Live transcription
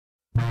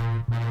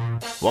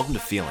Welcome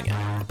to Feeling It,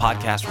 a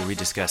podcast where we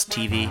discuss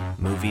TV,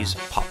 movies,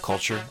 pop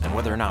culture, and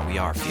whether or not we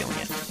are feeling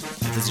it.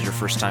 If this is your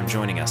first time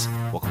joining us,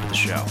 welcome to the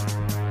show.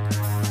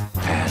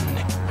 And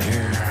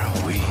here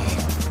we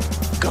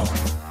go.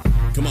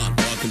 Come on,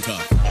 walk and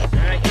talk. All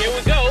right, here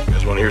we go. You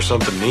guys want to hear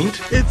something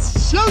neat?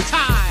 It's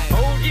showtime.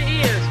 Hold your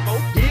ears,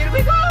 folks. Here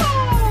we go.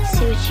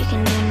 See what you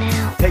can do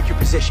now. Take your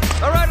position.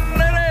 All right,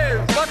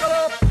 ladies, buckle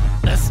up.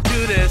 Let's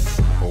do this.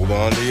 Hold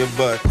on to your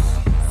butts.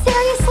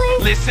 Seriously?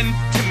 Listen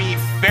to me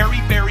very,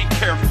 very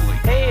carefully.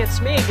 Hey, it's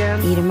me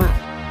again. Eat 'em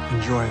up.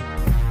 Enjoy.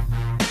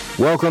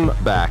 Welcome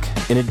back.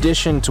 In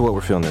addition to what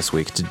we're feeling this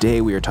week, today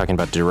we are talking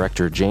about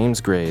director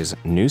James Gray's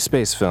new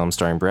space film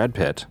starring Brad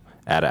Pitt,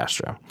 Ad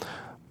Astra.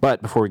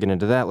 But before we get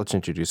into that, let's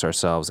introduce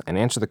ourselves and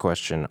answer the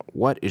question,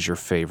 what is your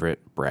favorite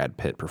Brad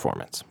Pitt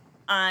performance?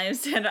 I'm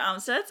Sandra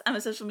Amstutz. I'm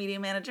a social media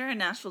manager in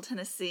Nashville,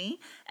 Tennessee.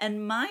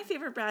 And my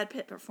favorite Brad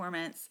Pitt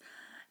performance,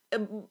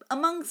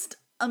 amongst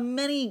a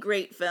many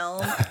great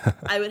films,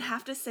 I would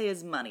have to say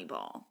is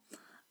Moneyball.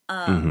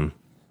 I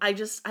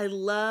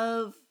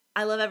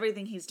love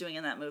everything he's doing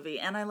in that movie,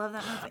 and I love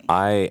that movie.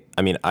 I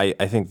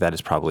think that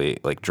is probably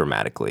like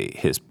dramatically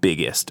his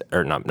biggest,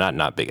 or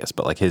not biggest,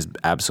 but like his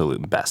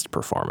absolute best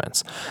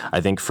performance.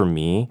 I think for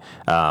me,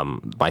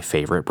 my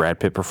favorite Brad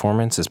Pitt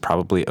performance is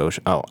probably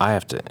Ocean. Oh, I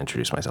have to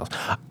introduce myself.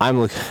 I'm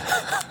looking.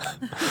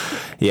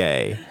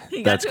 Yay,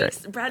 that's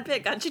great. Brad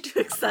Pitt got you too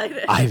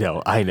excited. I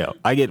know.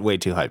 I get way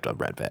too hyped on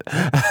Brad Pitt.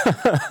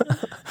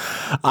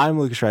 I'm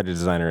Lucas Schreider,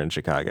 designer in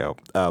Chicago.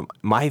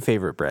 My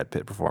favorite Brad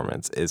Pitt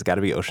performance is got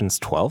to be Ocean's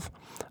 12.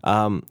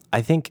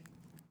 I think,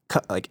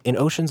 like in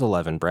Ocean's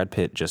 11, Brad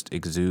Pitt just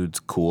exudes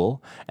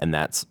cool, and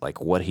that's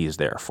like what he's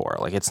there for.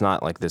 Like it's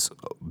not like this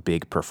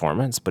big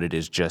performance, but it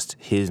is just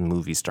his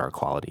movie star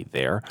quality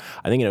there.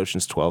 I think in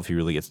Ocean's 12, he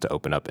really gets to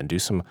open up and do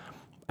some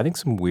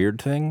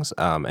weird things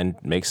and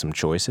make some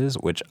choices,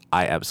 which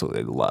I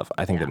absolutely love.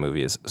 I think the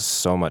movie is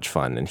so much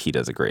fun, and he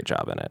does a great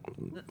job in it.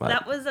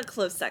 That was a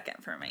close second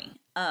for me.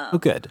 Oh,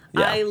 good.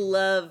 Yeah. I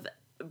love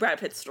Brad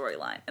Pitt's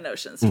storyline in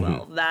Ocean's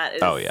 12. That is,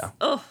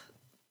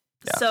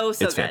 so it's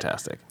good.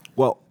 fantastic.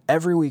 Well,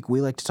 every week we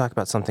like to talk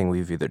about something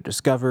we've either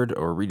discovered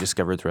or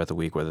rediscovered throughout the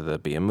week, whether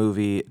that be a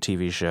movie,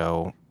 TV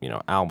show,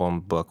 album,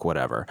 book,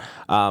 whatever.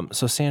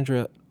 So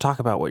Sandra, talk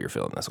about what you're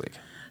feeling this week.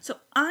 So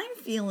I'm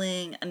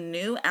feeling a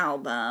new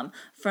album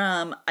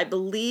from, I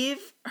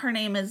believe her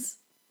name is,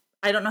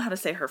 I don't know how to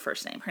say her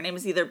first name. Her name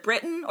is either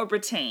Britton or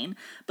Brittain,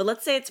 but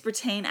let's say it's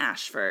Brittain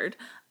Ashford.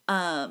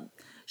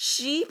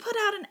 She put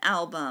out an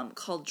album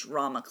called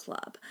Drama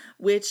Club,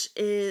 which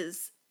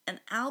is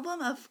an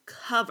album of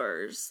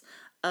covers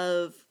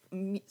of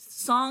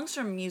songs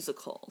from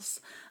musicals.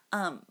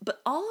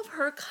 But all of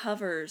her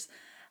covers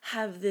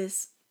have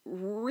this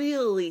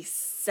really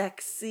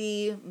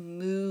sexy,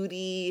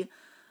 moody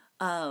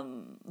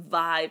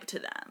vibe to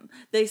them.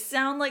 They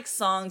sound like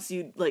songs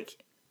you'd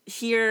like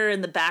hear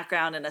in the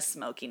background in a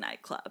smoky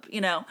nightclub,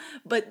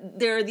 but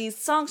there are these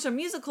songs from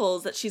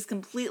musicals that she's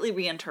completely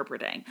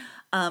reinterpreting.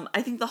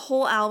 I think the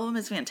whole album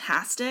is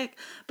fantastic,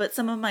 but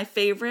some of my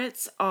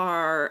favorites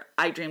are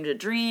I Dreamed a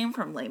Dream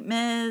from Les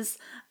Mis,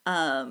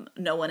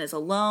 No One Is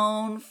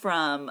Alone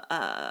from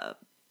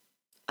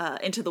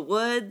Into the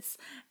Woods,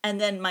 and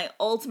then my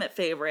ultimate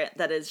favorite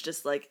that is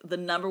just like the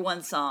number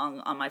one song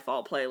on my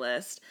fall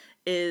playlist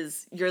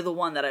is You're the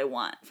One That I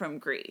Want from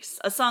Grease.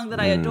 A song that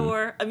I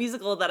adore, a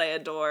musical that I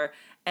adore,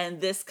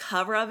 and this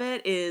cover of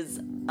it is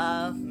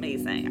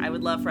amazing. I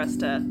would love for us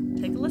to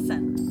take a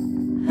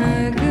listen.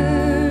 I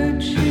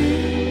got you,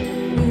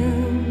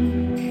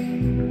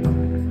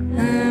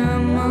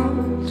 and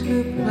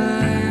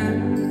multiply,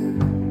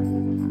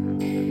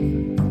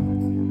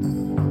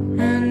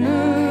 and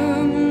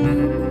I'm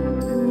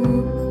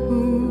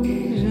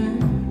losing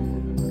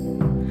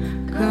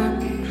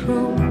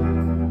control.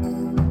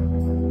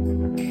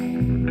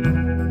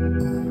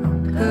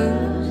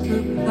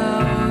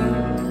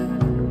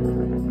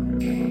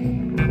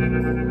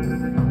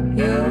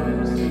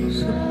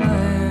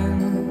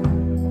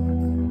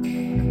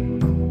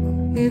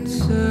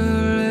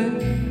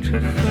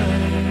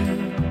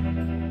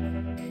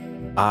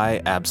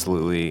 I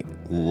absolutely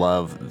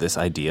love this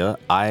idea.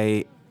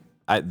 There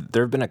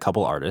have been a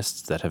couple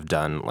artists that have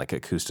done like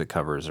acoustic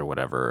covers or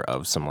whatever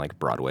of some like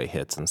Broadway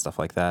hits and stuff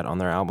like that on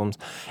their albums,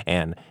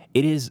 and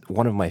it is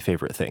one of my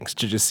favorite things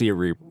to just see a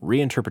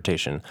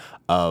reinterpretation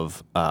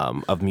of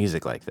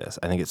music like this.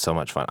 I think it's so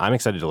much fun. I'm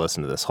excited to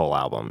listen to this whole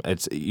album.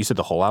 You said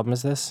the whole album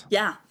is this?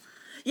 Yeah.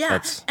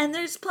 And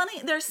there's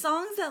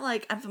songs that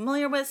like I'm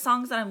familiar with,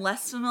 songs that I'm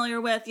less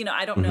familiar with.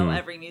 I don't know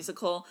every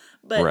musical,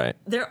 but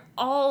they're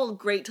all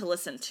great to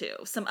listen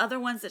to. Some other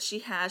ones that she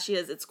has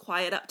It's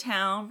Quiet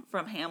Uptown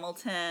from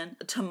Hamilton,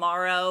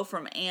 Tomorrow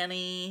from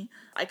Annie,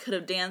 I Could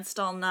Have Danced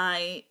All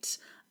Night,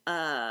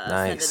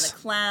 Send in the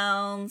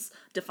Clowns,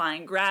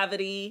 Defying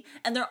Gravity,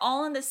 and they're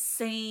all in the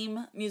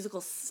same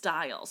musical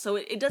style. So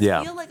it does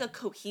feel like a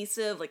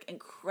cohesive, like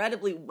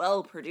incredibly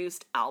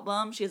well-produced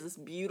album. She has this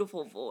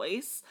beautiful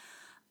voice.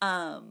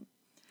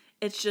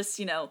 it's just,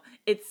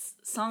 it's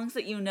songs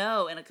that in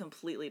a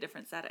completely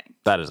different setting.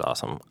 That is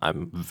awesome.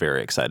 I'm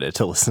very excited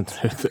to listen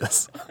to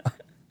this.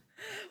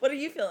 What are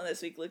you feeling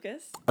this week,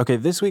 Lucas? Okay,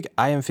 this week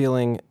I am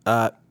feeling,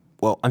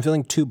 I'm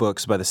feeling 2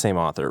 books by the same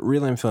author.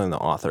 Really, I'm feeling the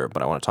author,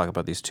 but I want to talk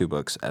about these 2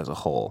 books as a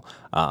whole.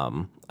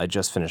 I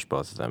just finished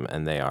both of them,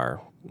 and they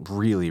are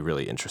really,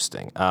 really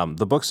interesting.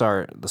 The books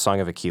are The Song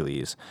of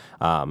Achilles,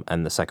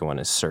 and the second one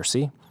is Circe.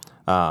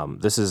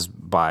 This is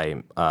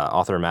by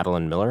author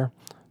Madeline Miller.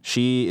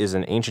 She is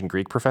an ancient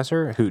Greek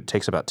professor who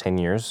takes about 10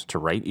 years to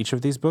write each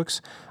of these books,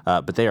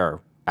 but they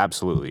are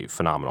absolutely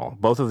phenomenal.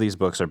 Both of these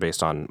books are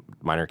based on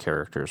minor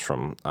characters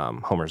from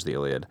Homer's The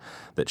Iliad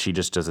that she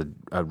just does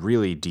a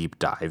really deep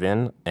dive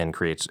in and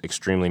creates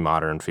extremely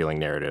modern feeling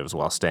narratives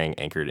while staying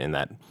anchored in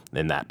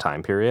that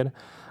time period.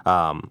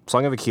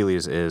 Song of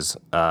Achilles is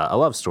a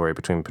love story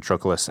between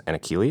Patroclus and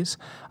Achilles,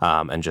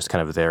 and just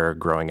kind of their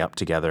growing up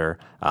together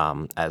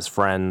as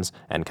friends,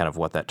 and kind of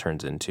what that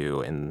turns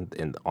into in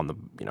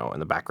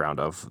the background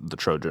of the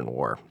Trojan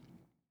War.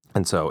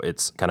 And so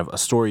it's kind of a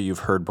story you've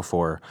heard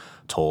before,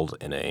 told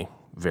in a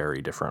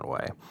very different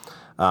way.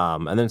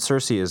 And then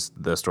Circe is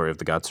the story of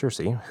the god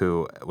Circe,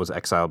 who was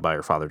exiled by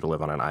her father to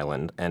live on an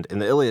island. And in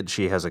the Iliad,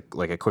 she has a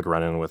quick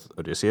run-in with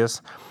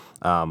Odysseus.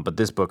 But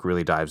this book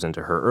really dives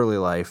into her early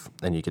life,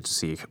 and you get to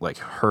see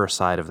her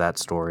side of that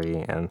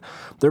story. And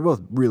they're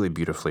both really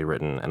beautifully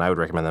written, and I would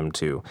recommend them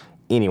to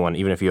anyone,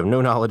 even if you have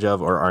no knowledge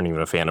of or aren't even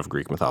a fan of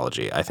Greek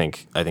mythology. I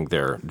think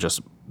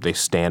they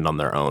stand on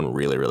their own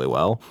really, really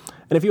well.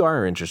 And if you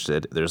are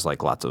interested, there's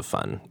lots of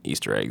fun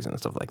Easter eggs and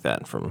stuff like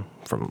that from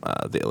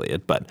the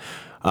Iliad. But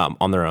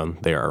on their own,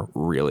 they are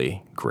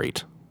really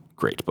great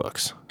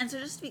books. And so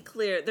just to be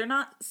clear, they're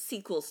not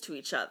sequels to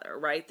each other,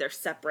 right? They're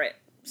separate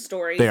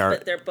stories,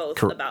 but they're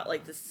both about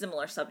the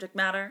similar subject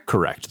matter.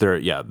 Correct.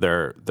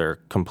 They're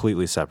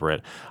completely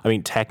separate. I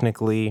mean,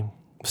 technically,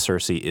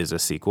 Circe is a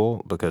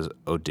sequel because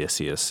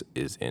Odysseus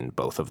is in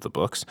both of the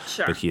books.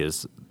 Sure. But he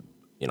is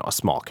a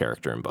small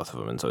character in both of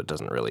them, and so it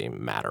doesn't really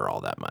matter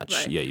all that much.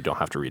 Right. Yeah, you don't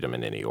have to read them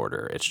in any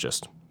order.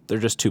 They're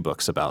just 2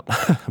 books about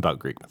about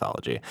Greek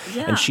mythology.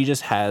 Yeah. And she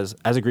just has,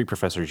 as a Greek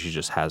professor, she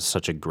just has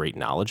such a great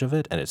knowledge of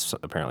it, and it's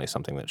apparently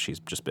something that she's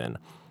just been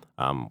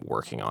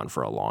working on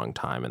for a long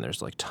time, and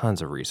there's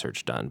tons of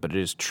research done, but it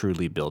is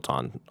truly built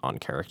on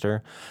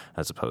character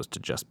as opposed to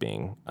just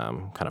being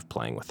kind of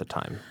playing with the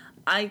time.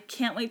 I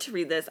can't wait to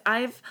read this.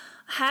 I've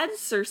had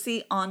Circe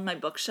on my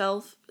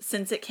bookshelf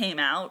since it came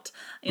out.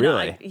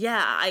 Really?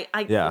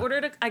 I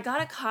ordered I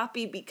got a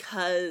copy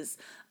because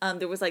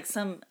there was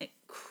some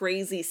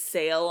crazy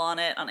sale on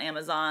it on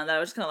Amazon that I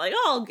was just kind of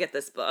oh, I'll get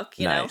this book,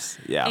 you know?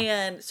 Yeah.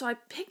 And so I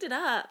picked it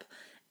up.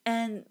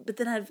 But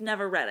then I've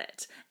never read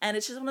it. And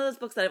it's just one of those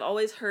books that I've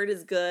always heard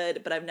is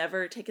good, but I've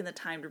never taken the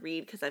time to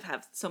read because I've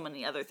had so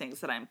many other things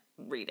that I'm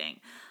reading.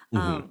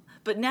 Mm-hmm.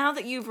 But now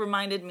that you've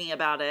reminded me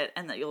about it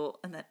and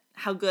that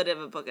how good of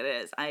a book it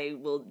is, I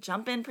will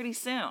jump in pretty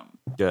soon.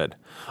 Good.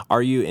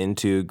 Are you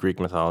into Greek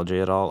mythology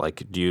at all?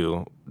 Do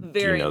you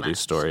know much. These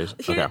stories?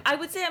 Here, Okay. I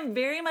would say I'm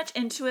very much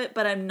into it,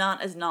 but I'm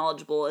not as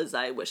knowledgeable as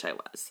I wish I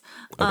was.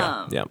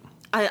 Okay. Yeah.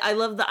 I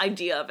love the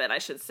idea of it, I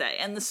should say.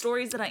 And the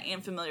stories that I am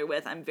familiar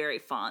with, I'm very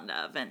fond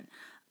of. And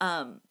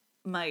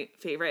my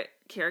favorite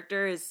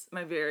character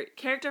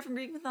character from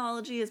Greek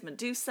mythology is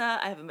Medusa.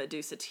 I have a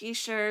Medusa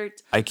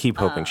t-shirt. I keep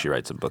hoping she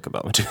writes a book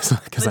about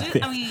Medusa because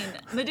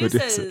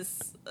Medusa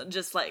is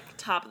just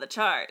top of the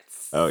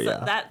charts. Oh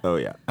so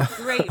yeah.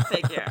 Great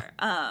figure.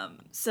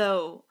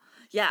 So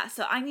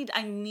I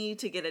need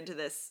to get into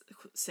this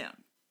soon.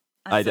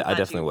 I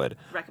definitely would.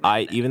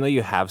 Even though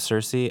you have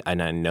Circe,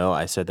 and I know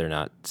I said they're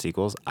not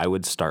sequels, I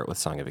would start with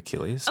Song of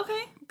Achilles.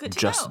 Okay, good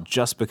to know.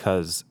 Just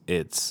because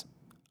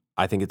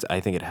I think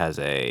it has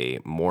a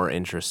more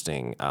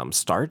interesting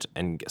start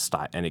and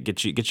style, and it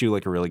gets you a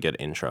really good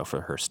intro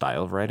for her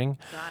style of writing.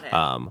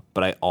 Got it.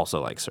 But I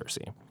also like Circe.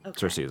 Okay.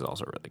 Circe is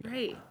also really good.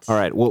 Great. All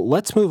right, well,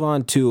 let's move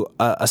on to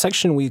a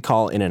section we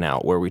call In and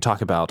Out, where we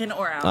talk about In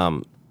or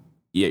Out.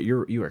 Yeah,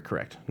 you are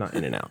correct. Not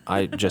In and Out.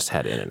 I just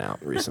had In and Out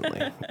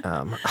recently.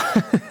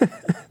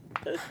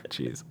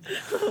 Jeez.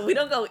 We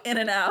don't go in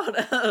and out.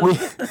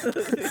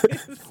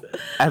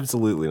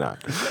 Absolutely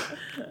not.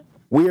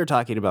 We are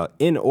talking about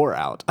In or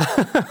Out,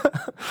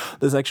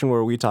 the section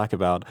where we talk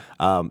about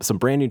some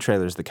brand new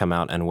trailers that come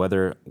out and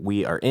whether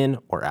we are in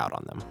or out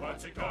on them.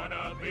 What's it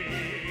gonna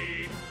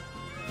be?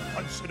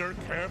 Consider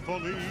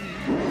carefully.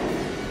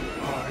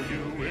 Are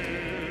you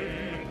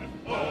in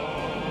or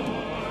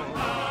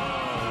out?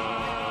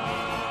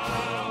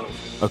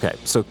 Okay,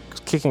 so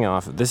kicking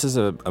off, this is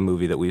a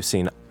movie that we've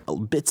seen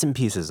bits and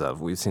pieces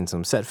of. We've seen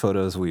some set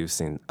photos, we've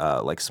seen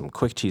some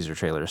quick teaser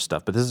trailer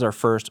stuff, but this is our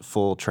first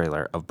full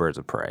trailer of Birds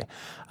of Prey.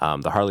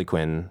 The Harley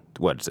Quinn,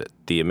 what is it?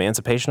 The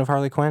Emancipation of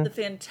Harley Quinn?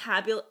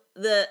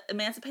 The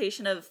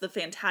Emancipation of the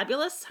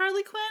Fantabulous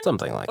Harley Quinn?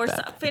 Something like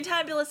that. Or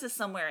Fantabulous is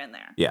somewhere in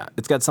there. Yeah,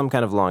 it's got some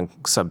kind of long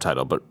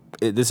subtitle, but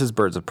this is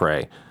Birds of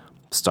Prey,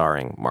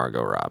 starring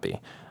Margot Robbie,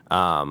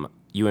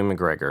 Ewan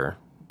McGregor,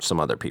 some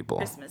other people.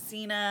 Chris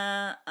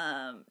Messina,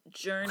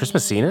 Journey. Chris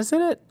Messina's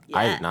in it? Yes.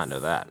 I did not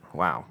know that.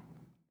 Wow.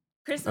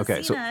 Chris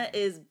Okay, so- Messina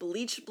is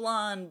bleach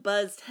blonde,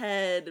 buzzed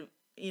head,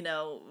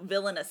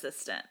 villain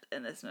assistant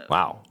in this movie.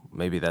 Wow,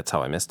 maybe that's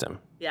how I missed him.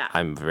 Yeah.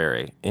 I'm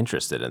very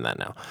interested in that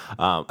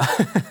now.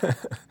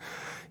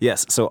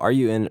 Yes, so are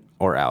you in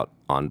or out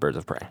on Birds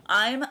of Prey?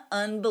 I'm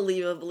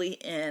unbelievably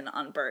in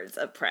on Birds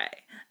of Prey.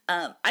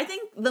 I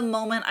think the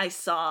moment I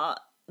saw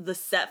the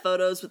set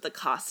photos with the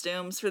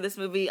costumes for this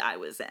movie, I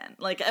was in.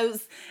 Like, it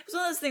was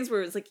one of those things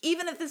where it was like,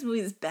 even if this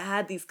movie is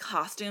bad, these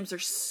costumes are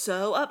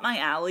so up my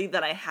alley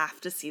that I have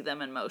to see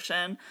them in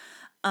motion.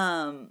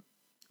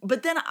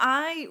 But then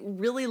I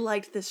really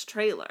liked this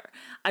trailer.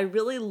 I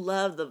really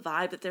love the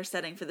vibe that they're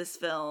setting for this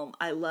film.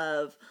 I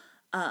love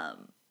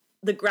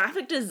the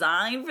graphic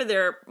design for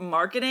their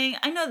marketing.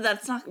 I know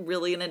that's not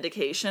really an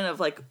indication of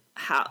like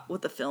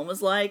what the film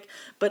is like,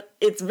 but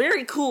it's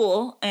very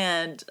cool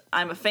and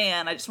I'm a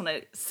fan. I just want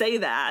to say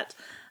that.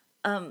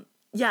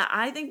 Yeah,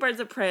 I think Birds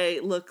of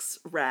Prey looks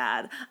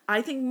rad.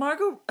 I think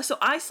so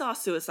I saw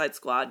Suicide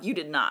Squad. You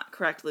did not,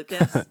 correct,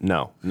 Lucas?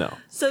 No.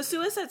 So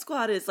Suicide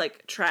Squad is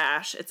like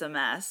trash. It's a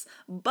mess.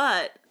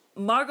 But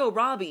Margot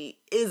Robbie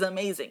is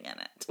amazing in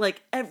it.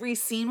 Like, every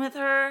scene with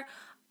her,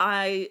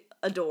 I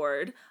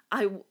adored.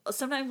 I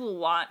sometimes will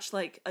watch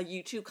like a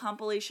YouTube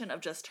compilation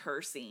of just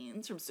her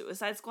scenes from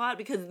Suicide Squad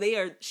because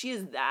she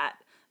is that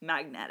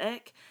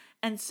magnetic.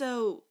 And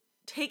so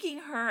taking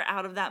her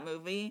out of that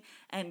movie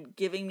and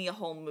giving me a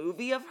whole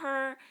movie of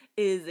her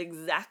is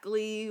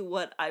exactly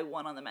what I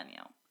want on the menu.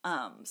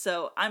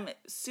 So I'm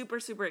super,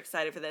 super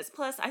excited for this.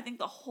 Plus, I think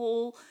the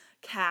whole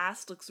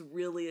cast looks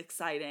really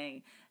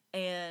exciting.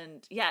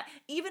 And yeah,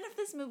 even if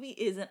this movie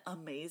isn't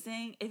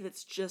amazing, if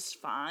it's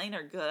just fine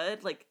or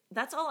good, like,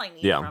 that's all I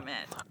need from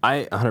it.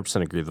 I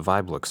 100% agree. The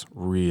vibe looks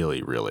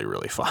really, really,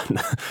 really fun.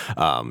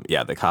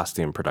 The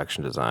costume,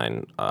 production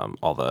design,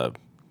 all the,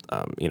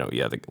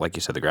 like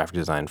you said, the graphic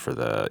design for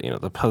the,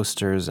 the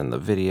posters and the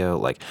video.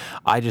 Like,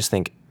 I just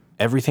think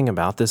everything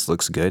about this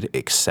looks good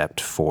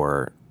except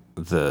for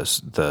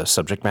the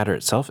subject matter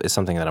itself is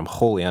something that I'm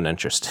wholly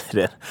uninterested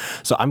in.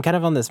 So I'm kind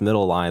of on this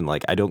middle line.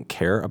 Like, I don't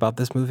care about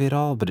this movie at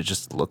all, but it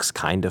just looks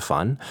kind of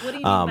fun. What do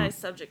you mean by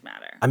subject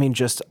matter? I mean,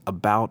 just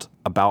about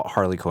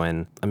Harley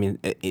Quinn. I mean,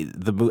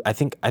 I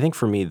think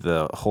for me,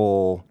 the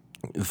whole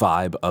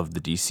vibe of the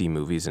DC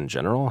movies in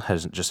general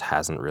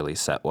hasn't really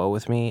set well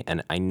with me.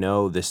 And I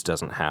know this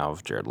doesn't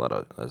have Jared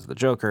Leto as the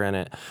Joker in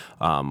it,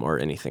 or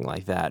anything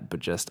like that,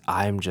 but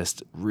I'm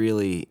just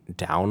really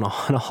down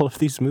on all of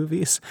these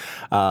movies.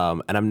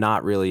 And I'm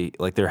not really,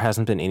 like, there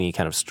hasn't been any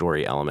kind of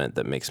story element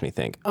that makes me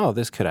think, oh,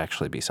 this could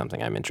actually be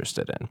something I'm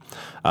interested in.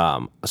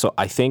 So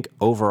I think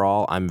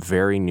overall I'm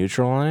very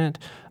neutral on it.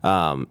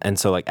 And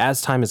so, like,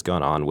 as time has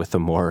gone on with the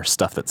more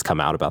stuff that's come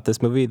out about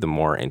this movie, the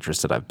more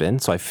interested I've been.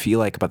 So I feel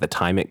like by the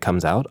time it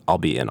comes out, I'll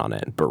be in on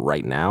it. But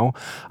right now,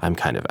 I'm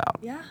kind of out.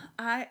 Yeah,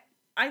 I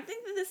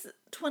think that this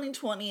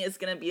 2020 is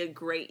going to be a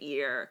great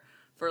year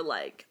for,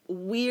 like,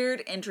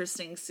 weird,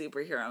 interesting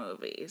superhero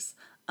movies.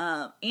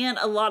 And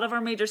a lot of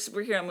our major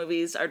superhero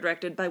movies are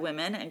directed by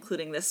women,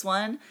 including this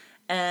one.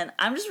 And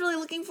I'm just really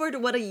looking forward to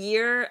what a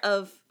year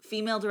of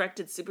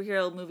female-directed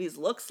superhero movies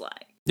looks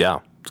like. Yeah,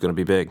 it's going to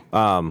be big.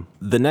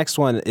 The next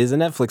one is a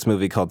Netflix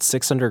movie called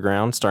Six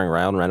Underground, starring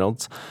Ryan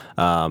Reynolds,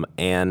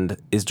 and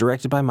is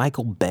directed by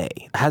Michael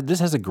Bay. This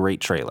has a great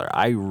trailer.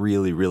 I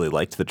really, really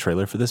liked the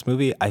trailer for this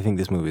movie. I think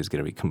this movie is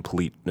going to be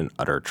complete and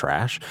utter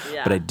trash,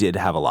 but I did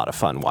have a lot of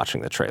fun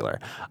watching the trailer.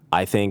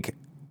 I think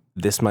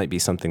this might be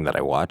something that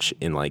I watch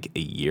in like a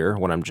year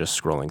when I'm just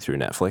scrolling through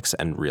Netflix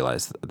and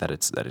realize that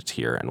it's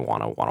here and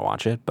want to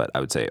watch it. But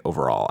I would say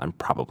overall, I'm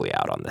probably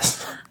out on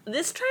this.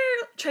 This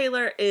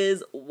trailer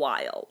is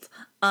wild.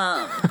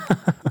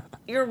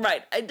 You're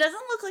right. It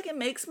doesn't look like it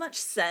makes much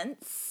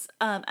sense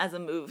as a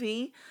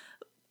movie.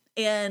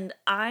 And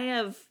I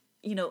have,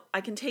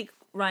 I can take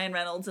Ryan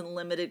Reynolds in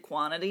limited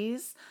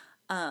quantities.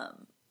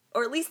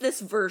 Or at least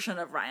this version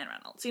of Ryan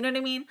Reynolds. You know what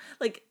I mean?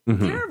 Like,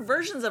 there are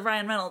versions of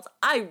Ryan Reynolds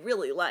I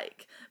really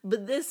like.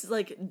 But this,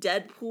 like,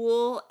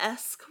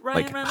 Deadpool-esque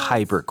Ryan Reynolds. Like,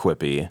 hyper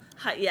quippy.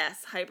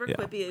 Yes, hyper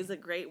quippy is a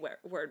great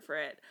word for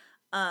it.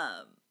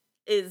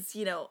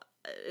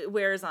 It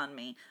wears on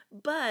me.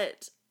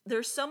 But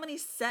there's so many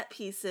set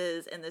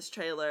pieces in this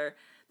trailer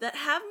that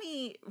have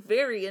me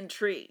very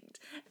intrigued.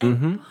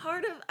 And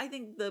part of, I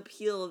think, the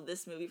appeal of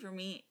this movie for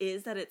me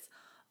is that it's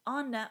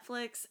on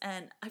Netflix,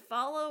 and I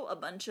follow a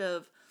bunch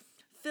of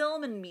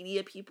film and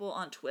media people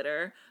on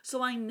Twitter,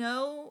 so I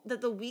know that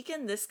the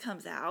weekend this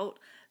comes out,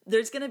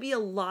 there's going to be a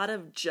lot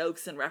of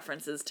jokes and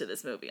references to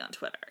this movie on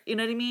Twitter. You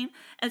know what I mean?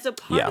 And so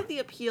part of the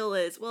appeal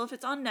is, well, if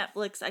it's on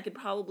Netflix, I could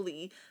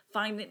probably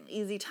find an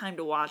easy time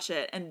to watch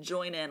it and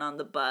join in on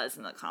the buzz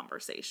and the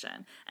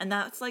conversation. And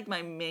that's like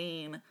my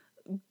main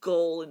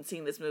goal in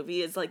seeing this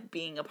movie, is like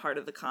being a part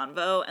of the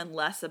convo and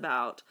less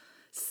about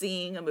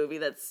seeing a movie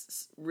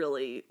that's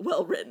really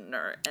well written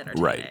or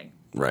entertaining.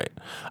 Right.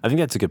 I think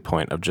that's a good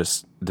point of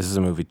just, this is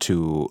a movie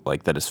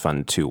that is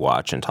fun to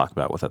watch and talk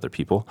about with other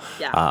people.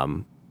 Yeah.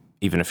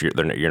 even if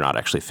you're not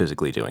actually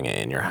physically doing it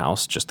in your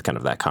house, just kind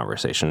of that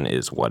conversation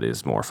is what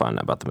is more fun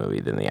about the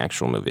movie than the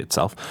actual movie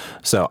itself.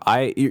 So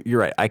you're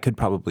right. I could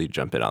probably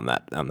jump in on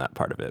that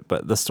part of it,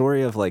 but the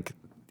story of like,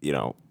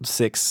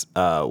 6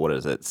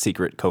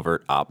 secret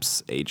covert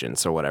ops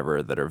agents or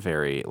whatever that are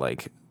very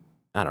like,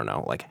 I don't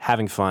know, like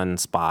having fun,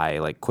 spy,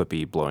 like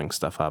quippy, blowing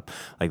stuff up,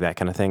 like that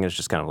kind of thing is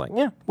just kind of like,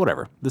 yeah,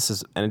 whatever.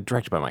 And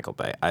directed by Michael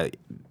Bay. I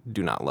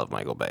do not love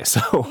Michael Bay,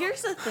 so.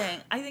 Here's the thing.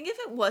 I think if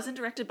it wasn't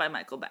directed by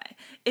Michael Bay,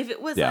 if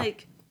it was Yeah.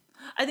 like,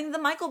 I think the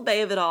Michael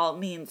Bay of it all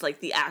means like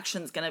the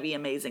action's going to be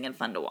amazing and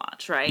fun to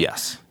watch, right?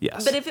 Yes.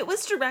 But if it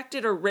was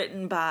directed or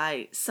written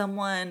by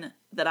someone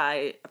that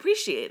I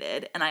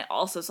appreciated, and I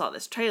also saw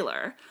this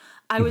trailer,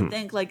 I would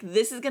think like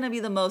this is going to be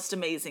the most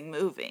amazing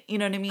movie. You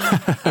know what I mean?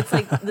 It's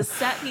like the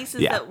set pieces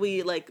that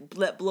we like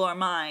blow our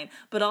mind,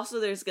 but also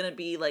there's going to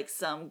be like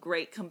some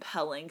great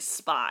compelling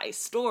spy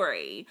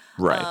story,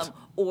 Right.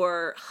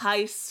 Or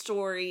heist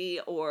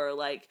story, or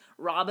like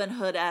Robin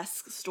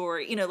Hood-esque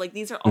story. Like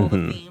these are all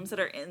the themes that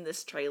are in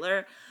this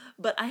trailer,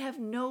 but I have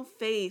no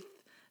faith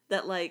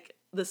that like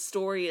the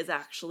story is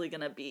actually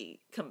going to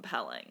be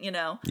compelling.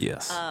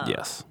 Yes.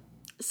 Yes.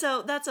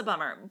 So that's a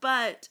bummer,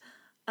 but.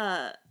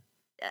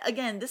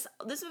 Again, this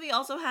movie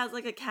also has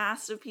like a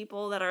cast of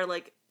people that are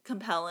like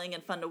compelling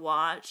and fun to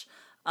watch.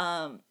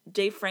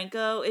 Dave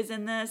Franco is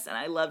in this, and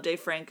I love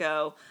Dave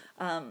Franco.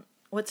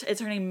 Is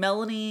her name?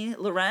 Melanie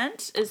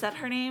Laurent? Is that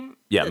her name?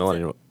 Yeah,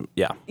 Melanie.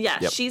 Yeah. Yeah,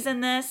 Yep. she's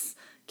in this.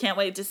 Can't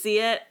wait to see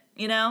it.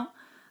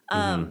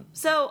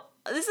 So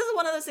this is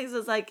one of those things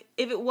that's like,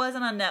 if it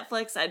wasn't on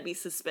Netflix, I'd be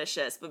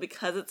suspicious. But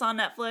because it's on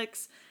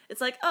Netflix,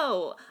 it's like,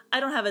 oh, I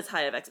don't have as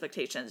high of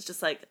expectations. It's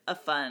just like a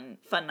fun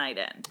night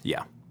in.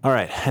 Yeah. All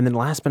right, and then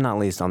last but not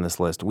least on this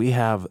list, we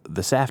have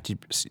the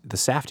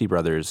Safdie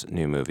brothers'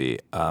 new movie,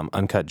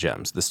 Uncut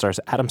Gems. This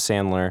stars Adam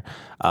Sandler,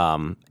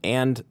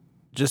 and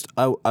just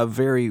a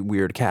very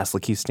weird cast: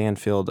 Lakeith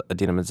Stanfield,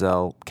 Idina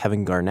Menzel,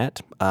 Kevin Garnett,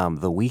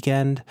 The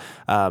Weeknd.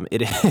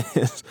 It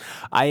is.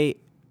 I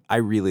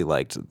really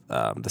liked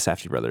the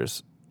Safdie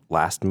brothers'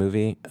 last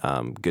movie,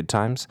 Good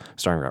Times,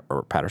 starring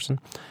Robert Pattinson.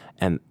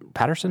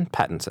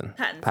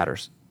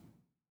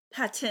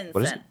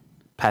 What is it?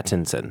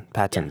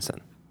 Pattinson.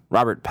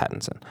 Robert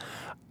Pattinson.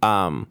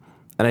 And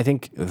I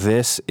think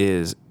this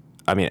is,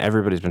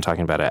 everybody's been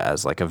talking about it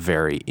as like a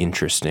very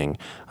interesting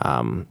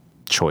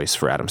choice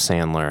for Adam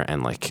Sandler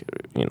and like,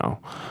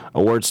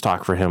 awards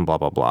talk for him, blah,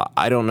 blah, blah.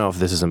 I don't know if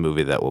this is a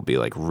movie that will be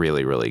like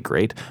really, really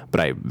great,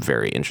 but I'm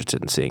very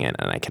interested in seeing it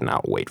and I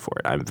cannot wait for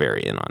it. I'm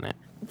very in on it.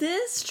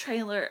 This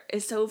trailer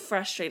is so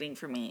frustrating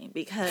for me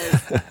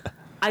because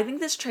I think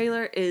this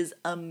trailer is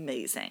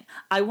amazing.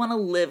 I want to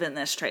live in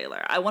this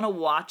trailer. I want to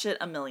watch it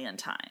a million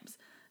times.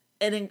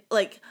 And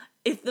like,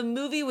 if the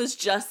movie was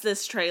just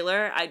this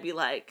trailer, I'd be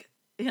like,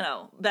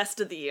 best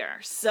of the year.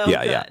 So good.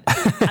 Yeah.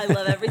 I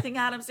love everything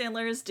Adam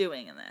Sandler is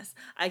doing in this.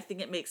 I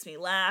think it makes me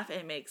laugh.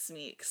 It makes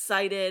me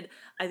excited.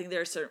 I think there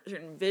are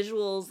certain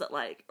visuals that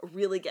like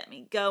really get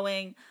me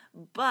going.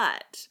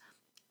 But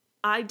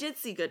I did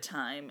see Good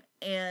Time,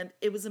 and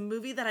it was a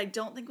movie that I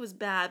don't think was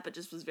bad, but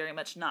just was very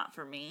much not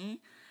for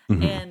me.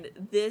 Mm-hmm. And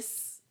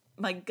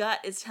my gut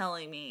is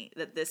telling me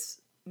that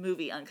this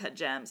movie, Uncut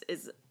Gems,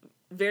 is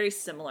very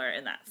similar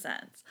in that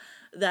sense.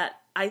 That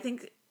I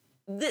think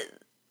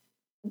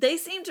they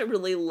seem to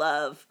really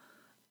love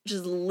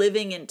just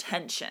living in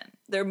tension.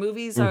 Their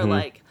movies are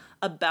like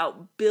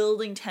about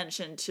building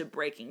tension to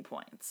breaking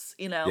points,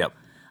 Yep.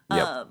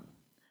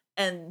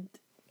 And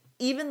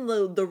even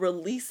the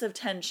release of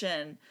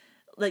tension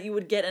that you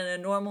would get in a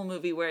normal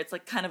movie where it's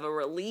like kind of a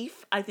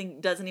relief, I think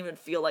doesn't even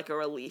feel like a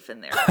relief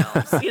in their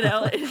films,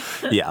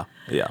 Yeah.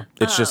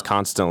 It's just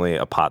constantly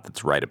a pot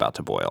that's right about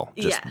to boil,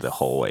 just Yes. the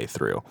whole way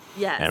through.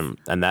 Yes.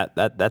 And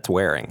that's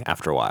wearing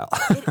after a while.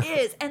 It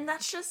is, and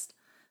that's just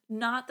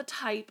not the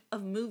type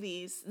of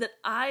movies that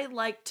I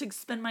like to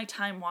spend my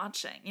time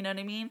watching. You know what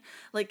I mean?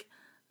 Like,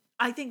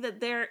 I think that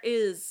there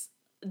is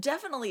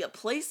definitely a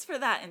place for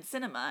that in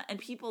cinema and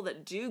people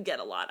that do get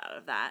a lot out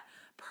of that.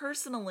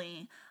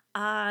 Personally,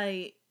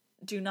 I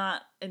do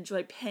not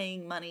enjoy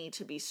paying money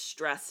to be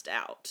stressed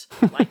out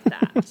like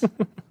that.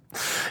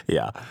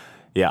 Yeah.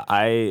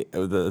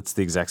 It's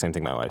the exact same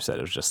thing my wife said.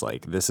 It was just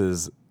like, this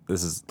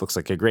looks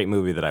like a great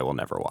movie that I will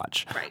never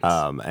watch. Right.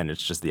 And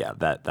it's just,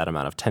 that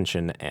amount of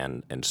tension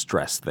and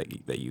stress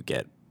that you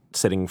get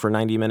sitting for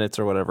 90 minutes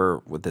or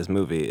whatever with this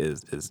movie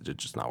is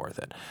just not worth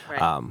it.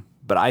 Right.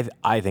 But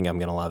I think I'm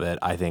going to love it.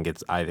 I think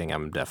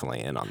I'm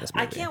definitely in on this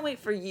movie. I can't wait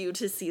for you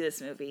to see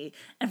this movie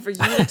and for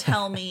you to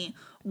tell me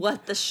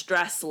what the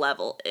stress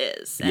level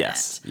is in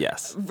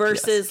it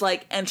versus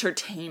like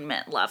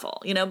entertainment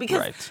level,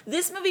 because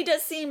this movie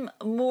does seem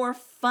more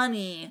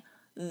funny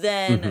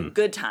than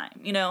Good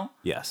Time,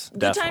 Yes, Good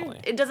definitely.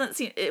 Time, it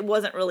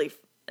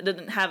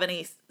didn't have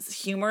any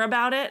humor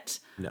about it.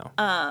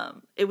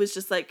 No. It was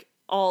just like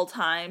all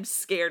time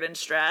scared and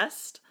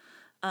stressed.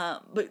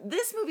 But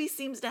this movie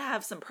seems to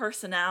have some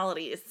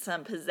personality,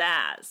 some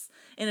pizzazz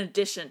in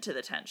addition to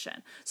the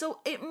tension. So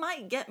it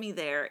might get me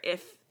there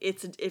if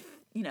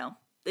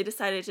they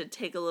decided to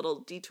take a little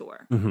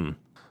detour. Mm-hmm.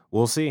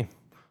 We'll see.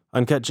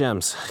 Uncut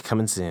Gems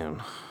coming soon.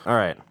 All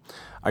right.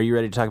 Are you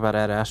ready to talk about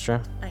Ad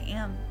Astra? I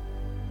am.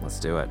 Let's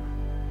do it.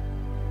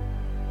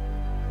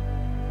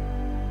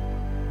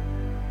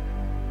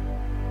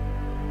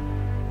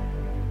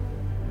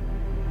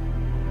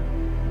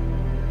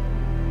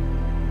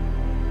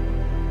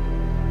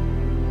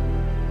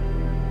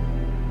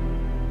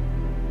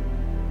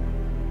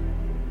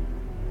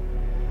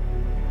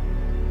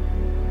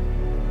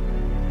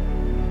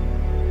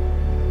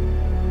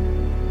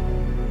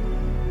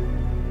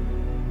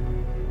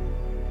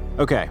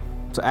 Okay,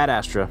 so Ad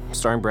Astra,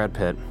 starring Brad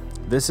Pitt.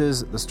 This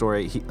is the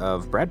story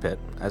of Brad Pitt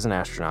as an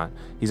astronaut.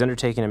 He's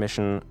undertaking a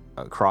mission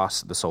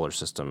across the solar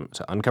system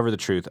to uncover the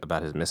truth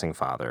about his missing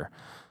father.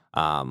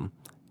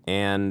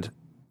 And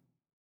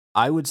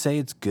I would say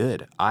it's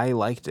good. I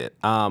liked it.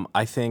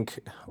 I think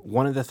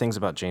one of the things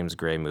about James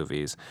Gray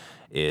movies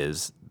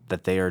is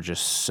that they are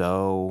just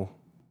so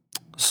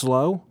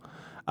slow,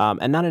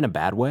 and not in a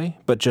bad way,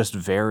 but just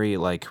very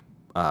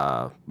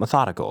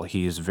methodical.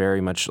 He's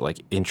very much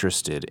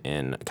interested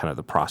in kind of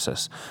the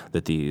process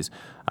that these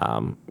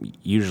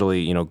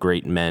usually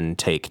great men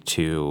take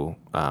to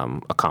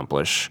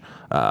accomplish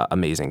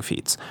amazing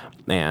feats,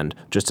 and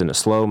just in a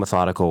slow,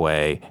 methodical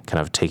way,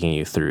 kind of taking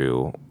you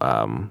through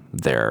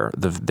their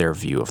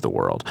view of the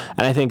world.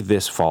 And I think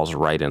this falls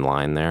right in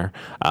line there.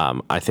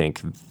 I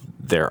think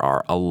there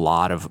are a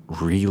lot of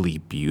really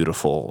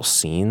beautiful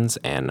scenes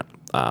and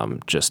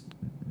just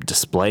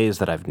displays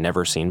that I've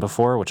never seen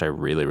before, which I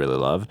really, really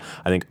love.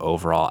 I think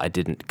overall I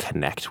didn't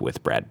connect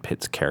with Brad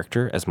Pitt's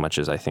character as much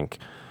as I think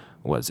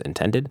was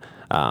intended.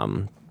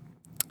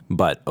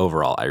 But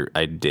overall,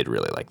 I did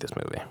really like this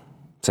movie.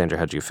 Sandra,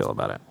 how do you feel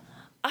about it?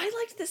 I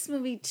liked this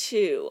movie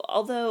too,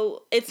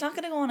 although it's not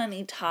going to go on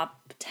any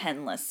top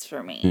 10 lists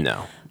for me.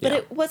 No. But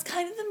it was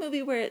kind of the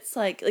movie where it's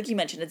like you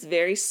mentioned, it's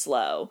very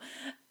slow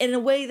in a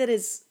way that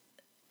is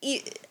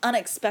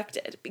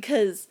unexpected,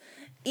 because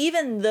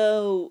even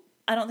though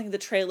I don't think the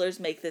trailers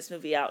make this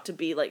movie out to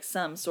be like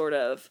some sort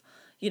of,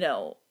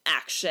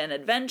 action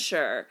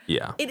adventure.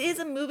 Yeah. It is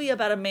a movie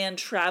about a man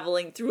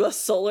traveling through a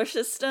solar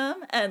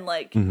system and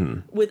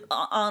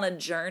on a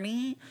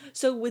journey.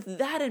 So with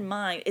that in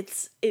mind,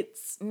 it's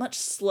much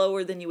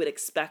slower than you would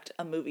expect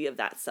a movie of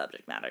that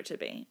subject matter to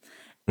be.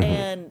 Mm-hmm.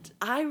 And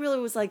I really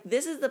was like,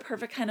 this is the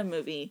perfect kind of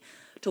movie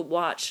to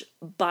watch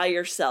by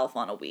yourself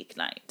on a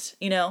weeknight.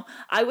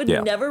 I would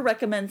never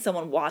recommend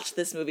someone watch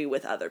this movie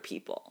with other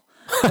people.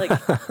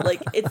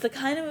 Like it's the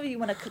kind of movie you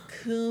want to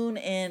cocoon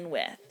in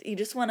with. You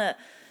just want to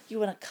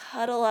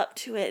cuddle up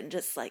to it and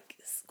just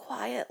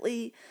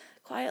quietly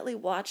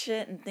watch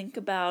it and think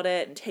about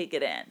it and take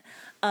it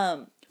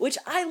in. Which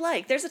I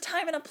like. There's a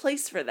time and a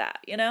place for that,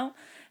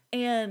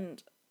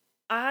 And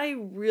I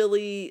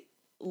really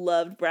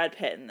loved Brad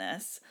Pitt in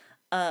this.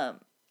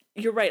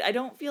 You're right. I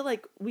don't feel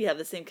like we have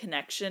the same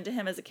connection to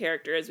him as a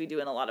character as we do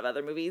in a lot of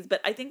other movies,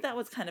 but I think that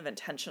was kind of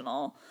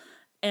intentional.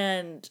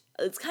 And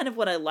it's kind of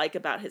what I like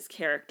about his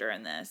character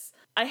in this.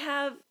 I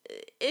have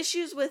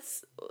issues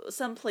with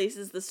some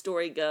places the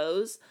story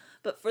goes,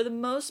 but for the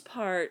most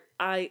part,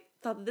 I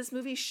thought that this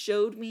movie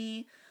showed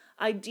me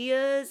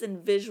ideas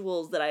and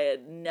visuals that I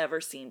had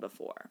never seen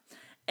before.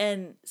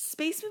 And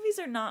space movies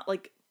are not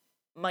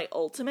my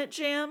ultimate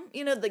jam.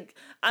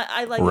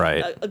 I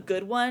like a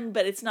good one,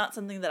 but it's not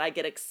something that I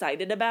get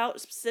excited about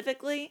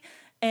specifically.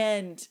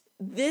 And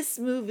this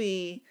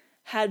movie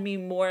had me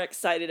more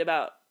excited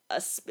about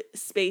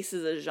space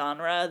as a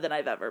genre than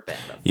I've ever been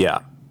before. Yeah,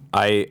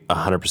 I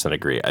 100%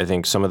 agree. I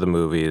think some of the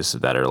movies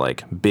that are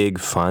big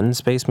fun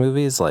space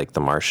movies, like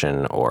The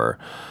Martian, or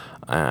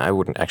I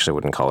wouldn't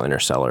call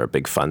Interstellar a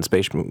big fun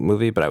space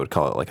movie, but I would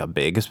call it a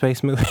big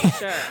space movie.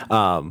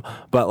 Sure.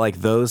 But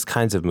those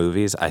kinds of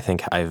movies, I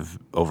think I've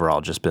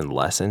overall just been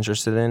less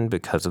interested in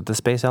because of the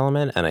space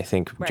element, and I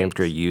think James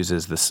Gray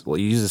uses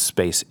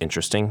space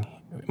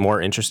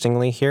more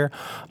interestingly here,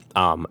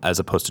 as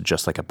opposed to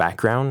just a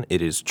background.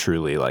 It is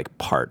truly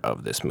part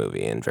of this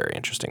movie in very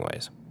interesting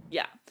ways.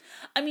 Yeah.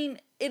 I mean,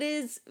 it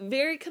is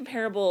very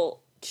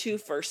comparable to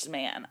First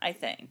Man, I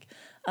think,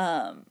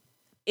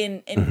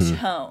 in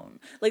tone.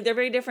 They're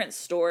very different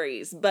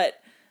stories, but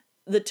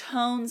the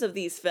tones of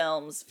these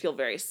films feel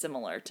very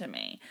similar to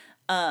me.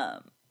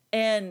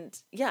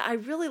 And yeah, I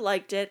really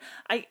liked it.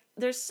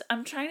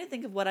 I'm trying to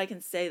think of what I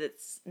can say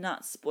that's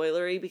not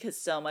spoilery, because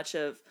so much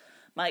of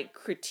my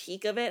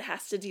critique of it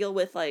has to deal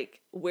with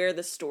where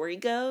the story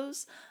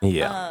goes.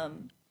 Yeah.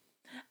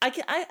 I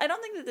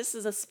don't think that this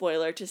is a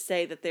spoiler to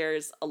say that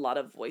there's a lot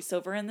of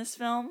voiceover in this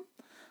film.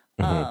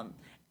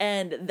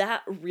 And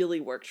that really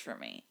worked for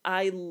me.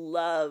 I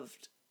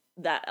loved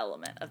that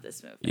element of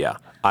this movie. Yeah,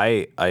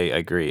 I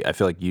agree. I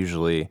feel like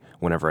usually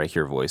whenever I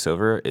hear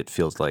voiceover, it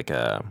feels like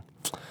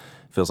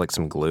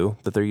some glue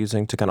that they're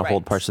using to kind of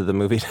hold parts of the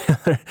movie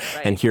together.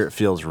 Right. And here it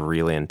feels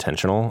really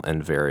intentional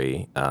and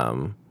very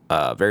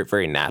very,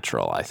 very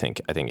natural, I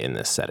think in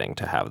this setting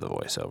to have the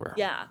voiceover.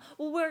 Yeah.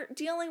 Well, we're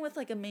dealing with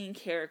a main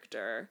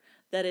character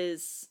that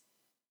is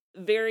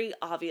very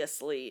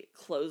obviously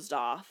closed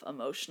off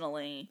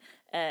emotionally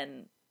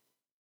and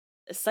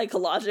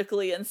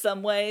psychologically in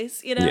some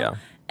ways, you know? Yeah.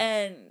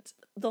 And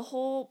the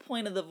whole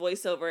point of the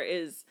voiceover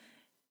is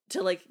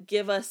to like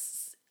give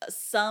us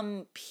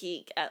some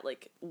peek at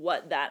like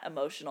what that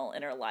emotional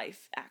inner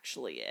life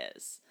actually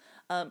is.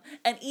 And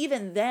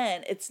even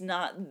then, it's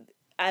not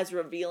as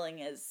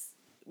revealing as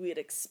we'd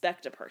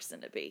expect a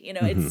person to be. You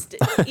know, it's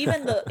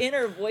even the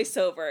inner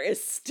voiceover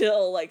is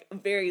still like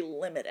very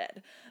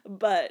limited.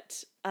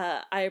 But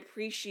I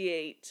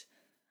appreciate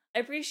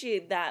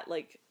that,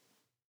 like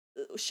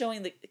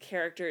showing the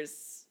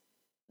character's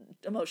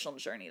emotional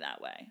journey that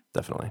way.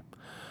 Definitely.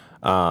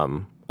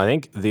 I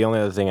think the only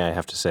other thing I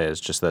have to say is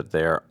just that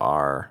there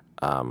are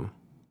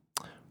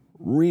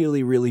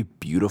really, really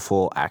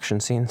beautiful action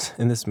scenes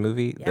in this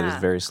movie that is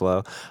very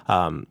slow.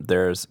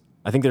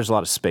 I think there's a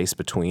lot of space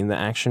between the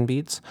action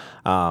beats,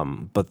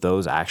 but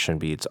those action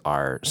beats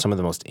are some of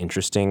the most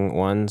interesting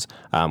ones.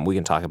 We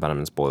can talk about them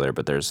in spoiler,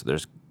 but there's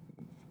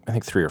I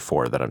think 3 or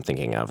 4 that I'm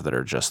thinking of that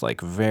are just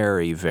like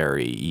very,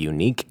 very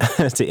unique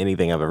to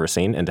anything I've ever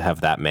seen, and to have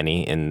that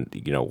many in,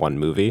 you know, one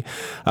movie,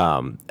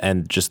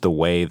 and just the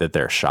way that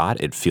they're shot,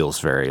 it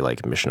feels very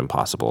like Mission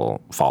Impossible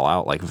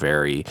Fallout, like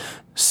very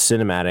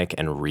cinematic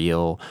and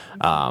real,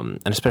 and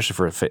especially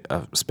for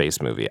a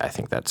space movie, I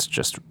think it's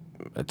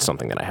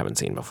something that I haven't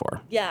seen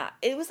before. Yeah,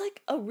 it was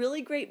like a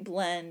really great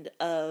blend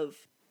of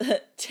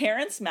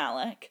Terrence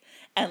Malick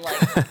and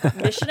like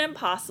Mission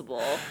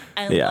Impossible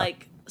and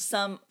like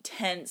some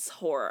tense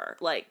horror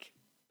like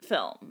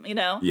film, you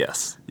know?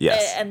 Yes.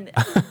 And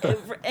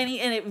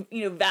it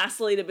you know,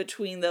 vacillated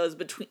between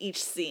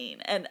each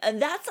scene, and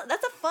that's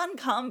a fun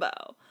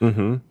combo.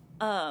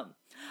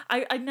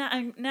 I'm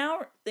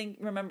now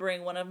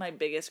remembering one of my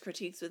biggest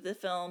critiques with the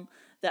film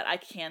that I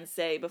can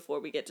say before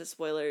we get to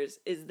spoilers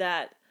is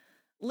that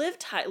Liv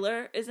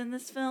Tyler is in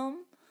this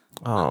film.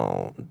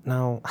 Oh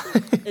no!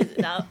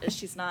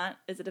 She's not.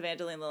 Is it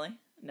Evangeline Lilly?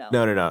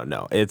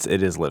 No. It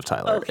is Liv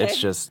Tyler. Okay. It's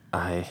just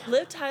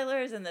Liv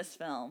Tyler is in this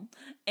film,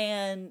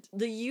 and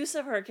the use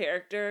of her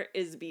character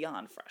is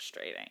beyond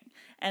frustrating.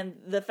 And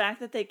the fact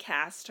that they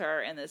cast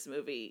her in this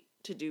movie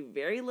to do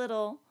very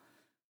little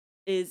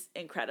is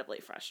incredibly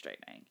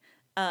frustrating.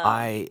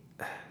 I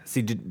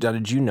see.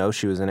 Did you know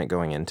she was in it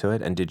going into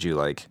it, and did you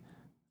like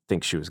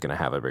think she was going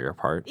to have a bigger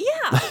part?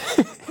 Yeah.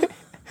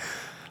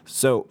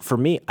 So for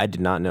me, I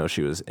did not know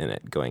she was in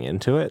it going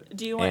into it.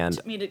 Do you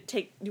want me to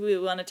take? Do we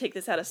want to take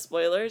this out of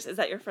spoilers? Is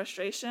that your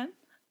frustration?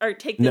 Or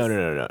take this? No.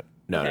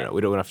 Okay.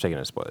 We don't have to take it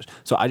into spoilers.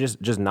 So I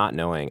just not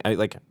knowing.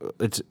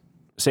 It's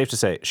safe to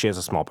say she has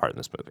a small part in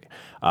this movie.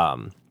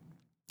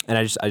 And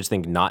I just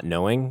think not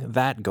knowing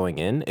that going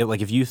in,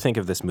 if you think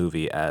of this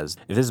movie as,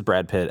 if this is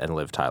Brad Pitt and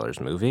Liv Tyler's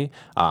movie,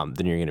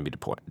 then you're going to be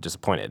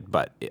disappointed.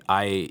 But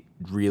I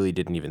really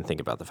didn't even think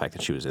about the fact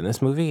that she was in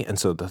this movie. And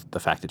so the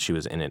fact that she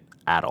was in it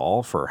at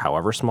all for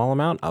however small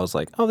amount, I was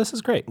like, oh, this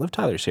is great. Liv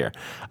Tyler's here.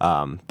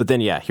 But then,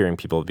 hearing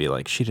people be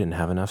like, she didn't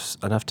have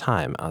enough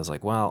time. I was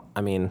like, well,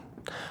 I mean,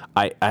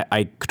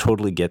 I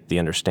totally get the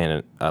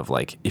understanding of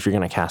like, if you're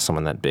going to cast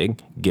someone that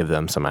big, give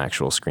them some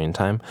actual screen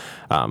time,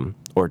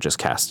 or just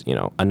cast,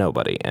 a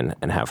nobody and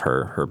have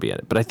her be in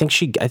it. But I think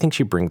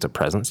she brings a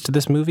presence to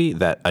this movie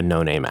that a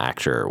no-name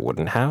actor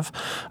wouldn't have.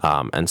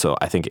 And so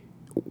I think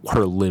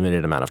her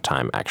limited amount of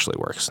time actually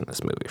works in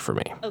this movie for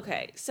me.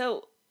 Okay.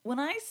 So when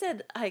I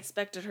said I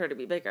expected her to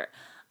be bigger,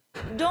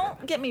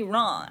 don't get me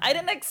wrong. I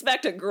didn't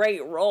expect a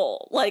great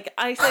role. Like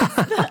I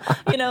said,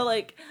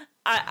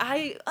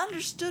 I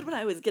understood what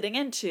I was getting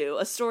into.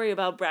 A story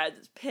about Brad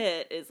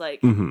Pitt is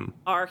like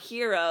our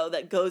hero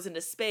that goes into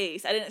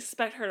space. I didn't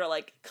expect her to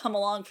like come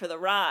along for the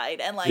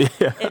ride and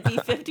it be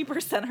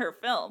 50% her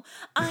film.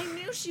 I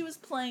knew she was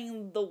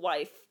playing the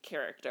wife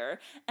character,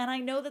 and I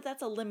know that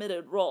that's a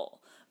limited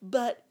role.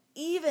 But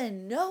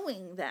even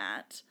knowing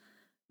that,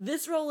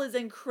 this role is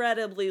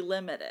incredibly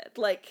limited.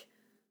 Like,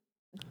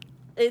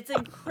 it's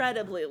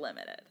incredibly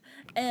limited.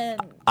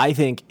 And I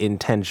think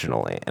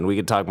intentionally, and we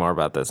could talk more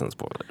about this in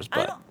spoilers,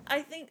 but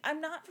I think I'm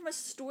not, from a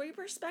story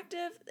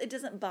perspective, it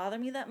doesn't bother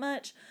me that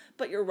much,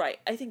 but you're right.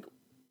 I think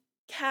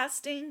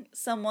casting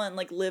someone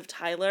like Liv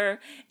Tyler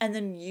and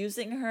then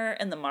using her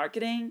in the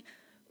marketing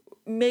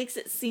makes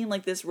it seem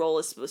like this role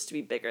is supposed to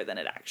be bigger than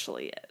it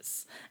actually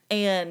is.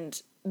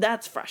 And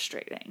that's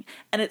frustrating.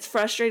 And it's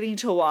frustrating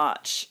to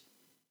watch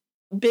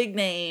big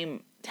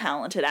name,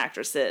 talented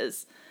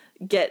actresses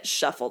get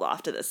shuffled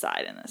off to the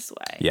side in this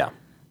way. Yeah.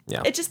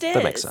 It just is.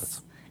 That makes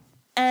sense.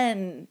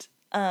 And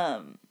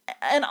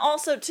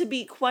also, to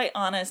be quite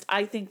honest,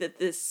 I think that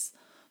this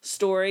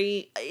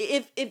story,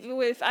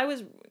 if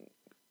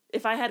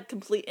I had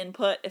complete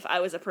input, if I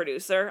was a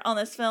producer on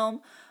this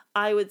film,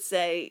 I would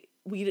say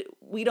we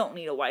don't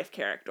need a wife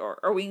character,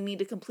 or we need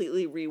to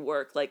completely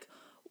rework like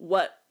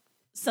what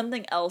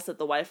something else that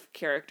the wife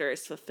character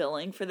is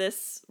fulfilling for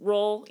this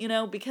role,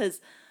 because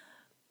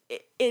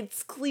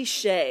it's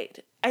cliched.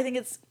 I think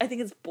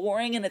it's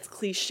boring and it's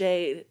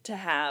cliched to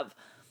have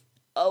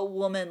a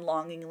woman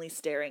longingly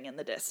staring in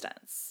the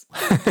distance.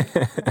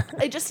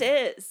 It just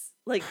is.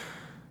 Like,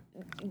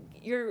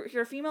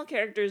 your female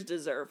characters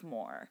deserve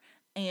more.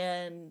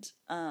 And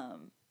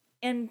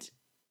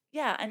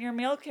Yeah, and your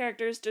male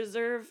characters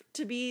deserve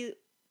to be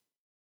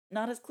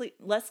not as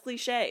less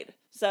cliched.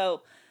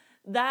 So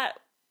that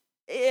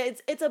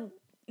it's a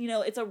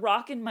it's a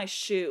rock in my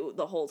shoe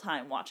the whole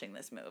time watching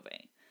this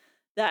movie.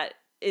 That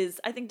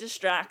is, I think,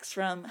 distracts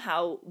from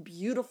how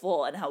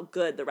beautiful and how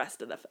good the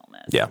rest of the film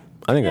is. Yeah,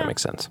 I think that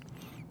makes sense.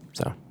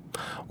 So,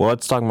 well,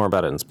 let's talk more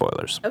about it in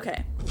spoilers.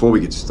 Okay. Before we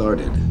get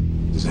started,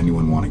 does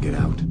anyone want to get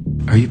out?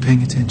 Are you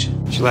paying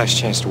attention? It's your last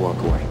chance to walk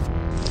away.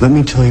 Let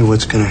me tell you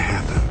what's gonna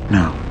happen.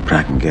 No,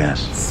 I can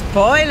guess.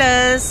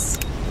 Spoilers!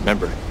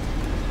 Remember,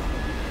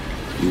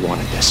 you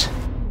wanted this.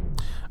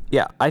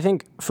 Yeah, I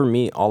think for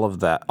me, all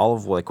of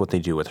like what they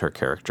do with her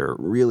character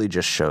really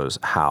just shows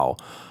how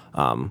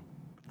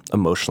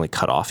emotionally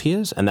cut off he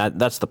is, and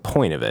that's the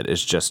point of it,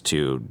 is just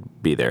to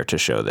be there to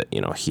show that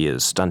he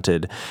is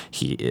stunted,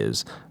 he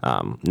is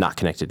not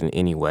connected in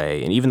any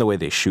way, and even the way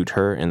they shoot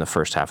her in the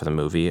first half of the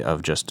movie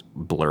of just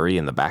blurry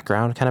in the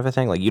background kind of a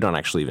thing, like you don't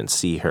actually even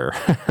see her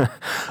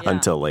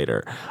until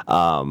later,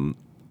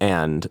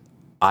 and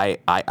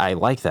I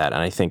like that,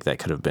 and I think that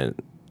could have been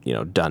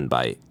done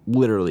by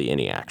literally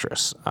any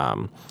actress,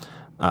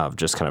 of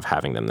just kind of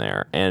having them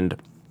there.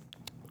 And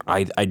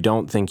I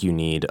don't think you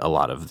need a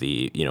lot of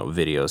the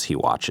videos he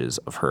watches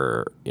of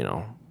her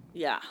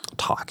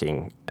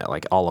talking,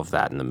 like all of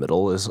that in the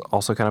middle is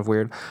also kind of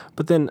weird.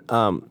 But then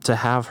to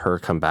have her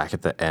come back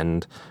at the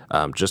end,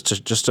 just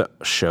to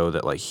show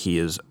that like he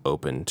is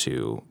open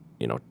to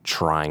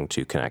trying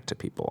to connect to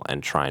people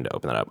and trying to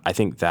open that up, I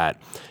think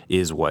that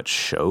is what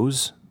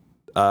shows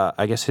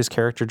I guess his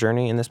character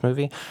journey in this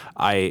movie.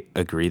 I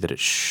agree that it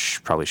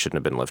probably shouldn't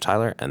have been Liv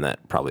Tyler, and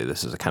that probably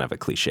this is a kind of a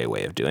cliche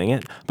way of doing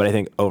it. But I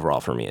think overall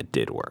for me, it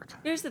did work.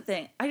 Here's the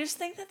thing. I just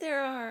think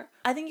that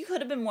I think you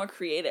could have been more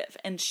creative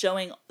in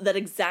showing that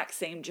exact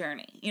same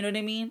journey. You know what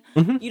I mean?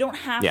 Mm-hmm. You don't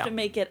have to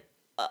make it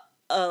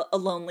a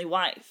lonely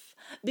wife,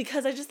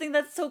 because I just think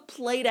that's so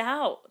played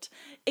out.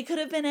 It could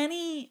have been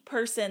any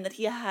person that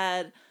he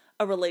had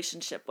a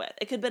relationship with.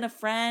 It could have been a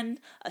friend,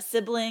 a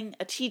sibling,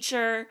 a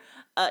teacher,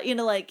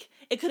 like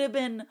it could have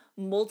been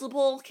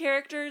multiple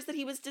characters that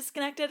he was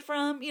disconnected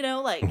from,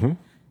 the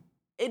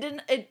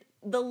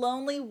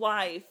lonely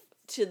wife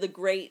to the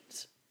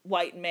great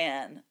white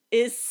man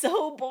is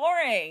so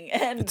boring,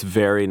 and it's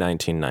very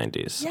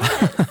 1990s.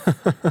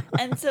 Yes.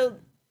 And so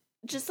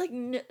just like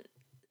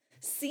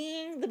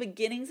seeing the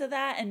beginnings of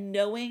that and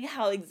knowing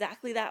how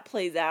exactly that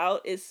plays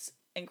out is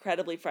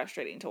incredibly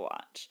frustrating to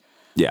watch.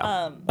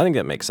 Yeah, I think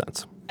that makes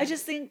sense. I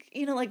just think,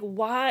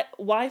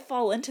 why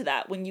fall into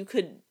that when you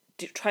could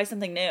try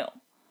something new?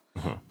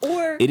 Mm-hmm.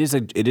 Or it is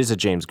a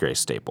James Gray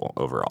staple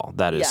overall.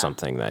 That is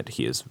something that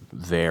he is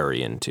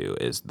very into,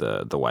 is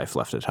the wife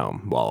left at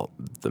home while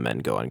the men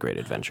go on great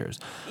adventures.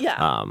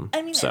 Yeah.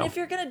 And if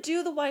you're going to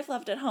do the wife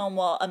left at home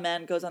while a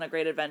man goes on a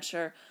great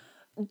adventure,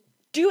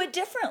 do it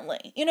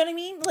differently. You know what I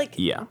mean? Like,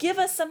 give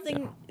us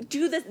something,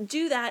 do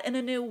that in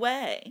a new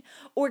way.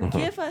 Or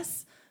give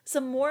us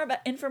some more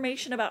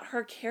information about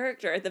her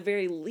character at the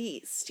very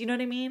least. You know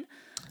what I mean?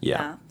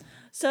 Yeah.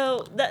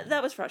 So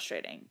that was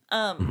frustrating.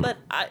 But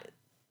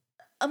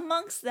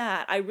amongst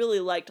that, I really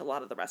liked a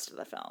lot of the rest of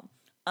the film.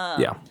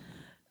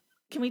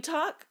 Can we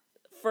talk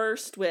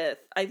first with,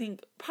 I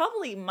think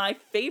probably my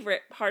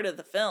favorite part of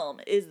the film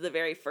is the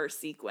very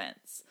first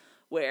sequence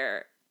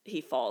where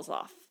he falls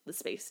off the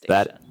space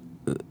station.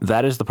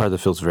 That is the part that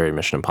feels very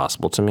Mission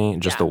Impossible to me.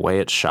 Just the way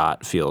it's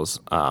shot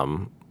feels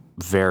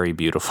very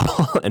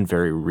beautiful and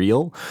very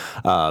real,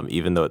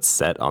 even though it's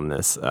set on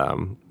this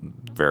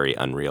very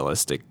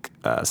unrealistic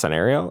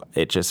scenario.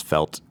 It just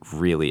felt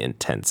really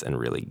intense and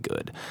really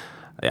good.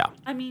 Yeah.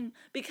 I mean,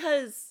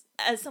 because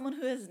as someone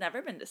who has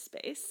never been to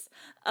space,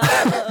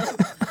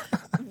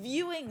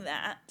 viewing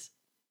that,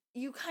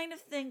 you kind of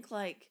think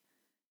like,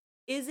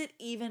 is it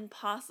even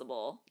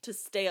possible to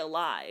stay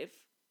alive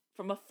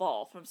from a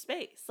fall from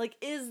space? Like,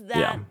 is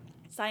that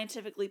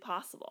scientifically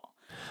possible?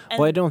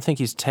 Well, I don't think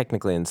he's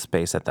technically in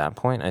space at that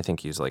point. I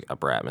think he's like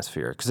upper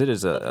atmosphere, because it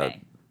is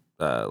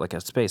like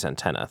a space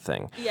antenna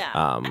thing. Yeah.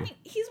 I mean,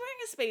 he's wearing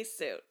a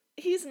spacesuit.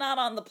 He's not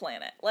on the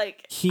planet.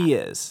 Like he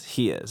is,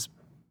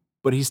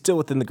 but he's still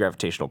within the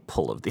gravitational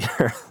pull of the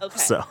Earth.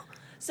 Okay.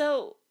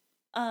 So,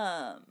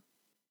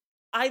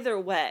 either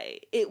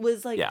way, it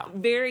was like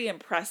very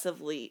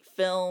impressively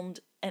filmed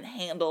and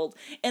handled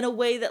in a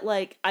way that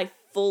like I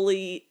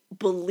fully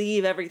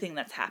believe everything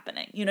that's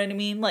happening. You know what I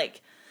mean?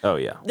 Like. Oh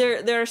yeah.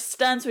 There are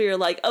stunts where you're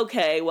like,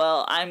 okay,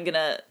 well, I'm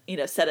gonna,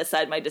 set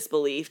aside my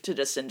disbelief to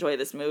just enjoy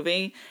this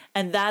movie.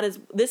 And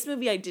this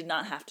movie, I did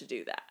not have to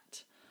do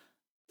that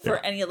for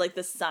any of like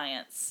the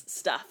science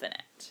stuff in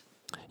it.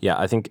 Yeah,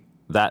 I think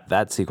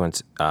that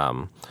sequence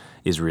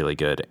is really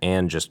good,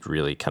 and just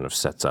really kind of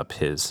sets up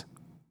his,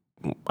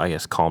 I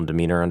guess, calm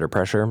demeanor under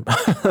pressure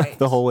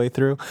the whole way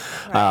through.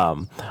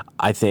 Right.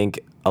 I think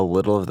a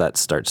little of that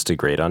starts to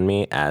grate on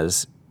me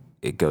as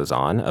it goes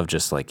on, of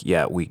just like,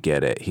 yeah, we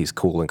get it. He's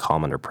cool and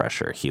calm under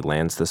pressure. He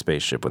lands the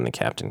spaceship when the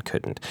captain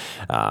couldn't.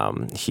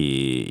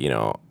 He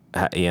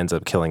ends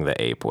up killing the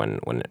ape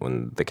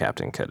when the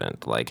captain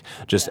couldn't. Like,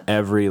 just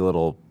every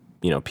little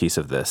piece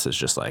of this is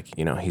just like,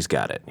 he's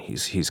got it.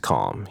 He's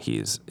calm.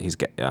 He's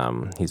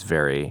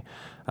very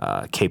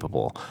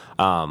capable.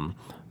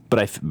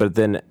 But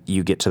then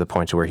you get to the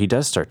point to where he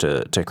does start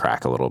to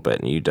crack a little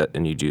bit, and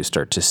you do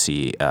start to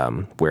see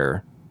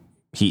where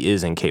he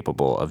is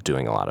incapable of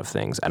doing a lot of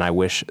things. And I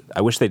wish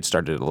they'd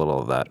started a little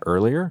of that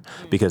earlier,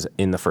 because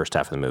in the first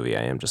half of the movie,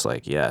 I am just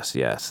like, yes,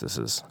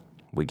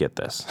 we get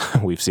this.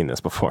 We've seen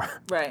this before.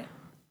 Right.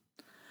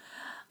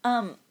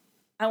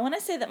 I want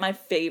to say that my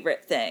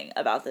favorite thing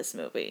about this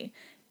movie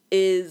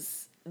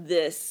is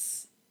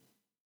this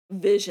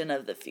vision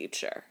of the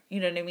future. You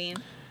know what I mean?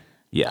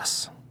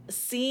 Yes.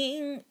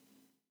 Seeing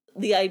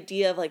the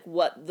idea of like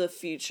what the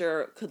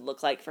future could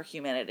look like for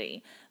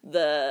humanity,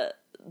 the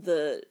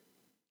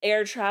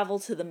air travel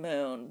to the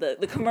moon,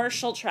 the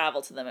commercial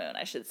travel to the moon,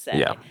 I should say.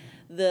 Yeah.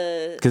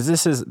 Because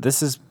this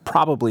is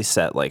probably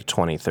set like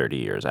 20, 30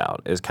 years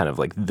out, is kind of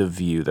like the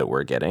view that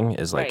we're getting,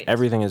 is like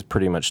everything is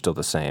pretty much still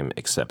the same,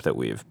 except that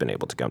we've been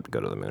able to go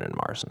to the moon and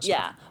Mars and stuff.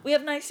 Yeah. We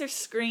have nicer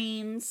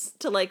screens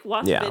to like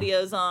watch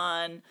videos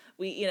on.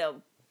 We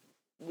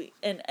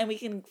we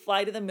can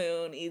fly to the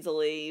moon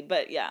easily,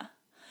 but yeah.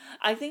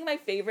 I think my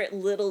favorite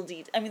little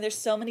there's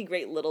so many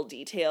great little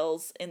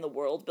details in the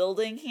world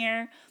building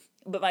here,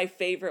 but my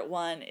favorite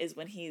one is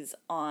when he's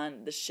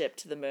on the ship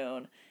to the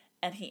moon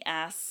and he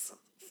asks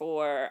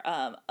for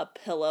a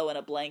pillow and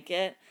a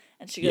blanket,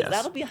 and she goes,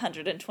 "That'll be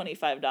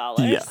 $125."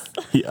 Yeah.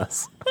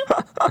 Yes.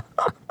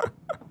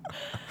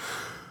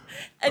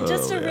 And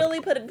just to really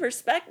put in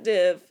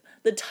perspective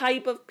the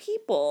type of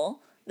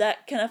people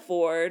that can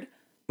afford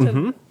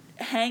to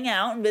hang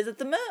out and visit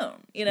the moon,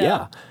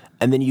 Yeah.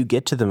 And then you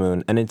get to the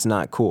moon, and it's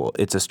not cool.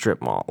 It's a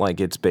strip mall. Like,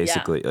 it's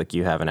basically, like,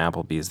 you have an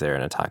Applebee's there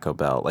and a Taco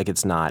Bell. Like,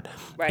 it's not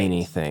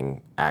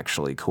anything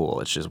actually cool.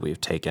 It's just we've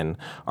taken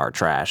our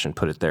trash and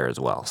put it there as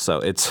well. So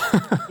it's...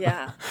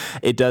 Yeah.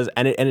 It does,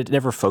 and it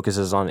never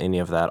focuses on any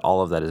of that.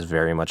 All of that is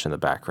very much in the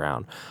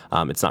background.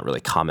 It's not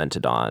really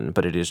commented on,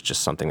 but it is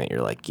just something that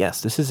you're like, yes,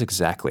 this is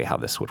exactly how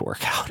this would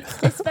work out.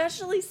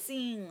 Especially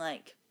seeing,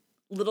 like,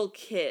 little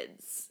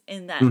kids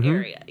in that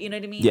area, you know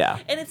what I mean? Yeah.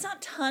 And it's not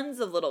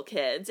tons of little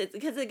kids. It's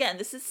because, again,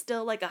 this is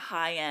still like a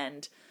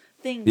high-end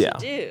thing to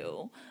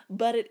do,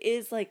 but it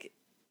is like,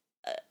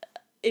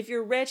 if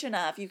you're rich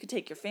enough, you could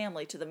take your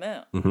family to the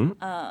moon.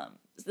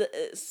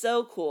 It's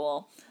so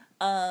cool.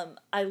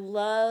 I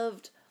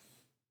loved,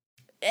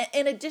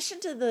 in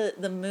addition to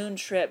the moon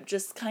trip,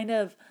 just kind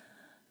of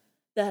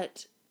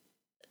that,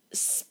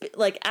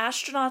 like,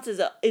 astronauts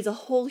is a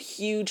whole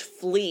huge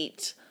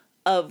fleet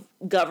of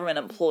government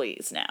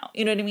employees now,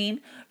 you know what I mean?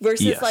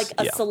 Versus like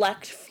a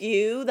select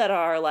few that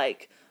are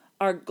like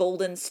our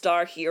golden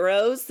star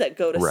heroes that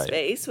go to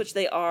space, which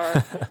they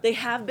are. They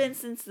have been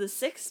since the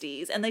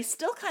 60s, and they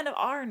still kind of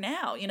are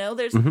now.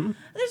 There's more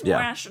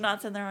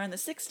astronauts than there are in the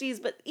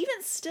 60s, but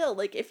even still,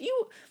 like, if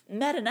you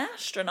met an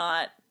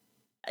astronaut,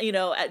 at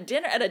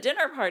a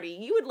dinner party,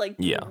 you would like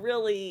be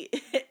really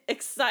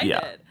excited.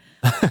 Yeah.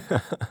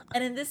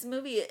 And in this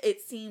movie,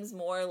 it seems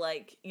more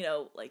like,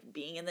 like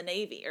being in the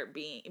Navy or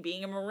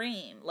being a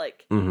Marine.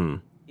 Like,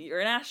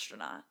 you're an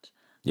astronaut.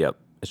 Yep.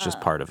 It's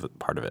just part of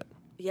it.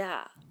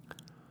 Yeah.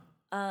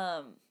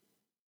 I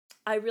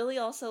really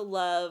also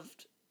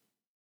loved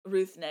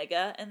Ruth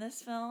Negga in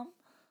this film.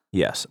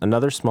 Yes.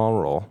 Another small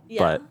role,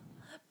 but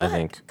I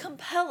think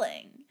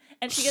compelling.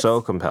 And she gets so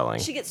compelling.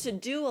 She gets to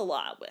do a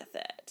lot with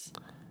it.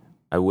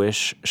 I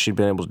wish she'd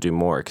been able to do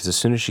more, because as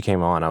soon as she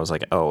came on, I was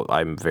like, oh,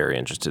 I'm very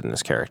interested in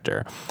this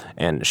character.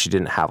 And she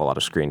didn't have a lot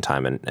of screen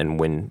time. And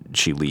when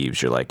she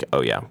leaves, you're like,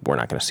 oh, yeah, we're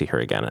not going to see her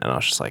again. And I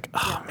was just like,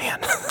 oh, man,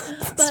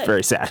 it's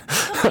very sad.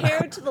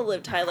 Compared to the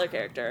Liv Tyler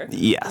character,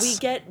 yes, we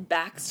get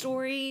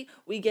backstory.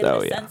 We get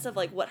a sense of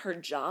like what her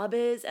job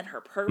is and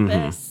her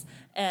purpose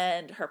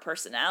and her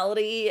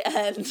personality.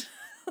 And...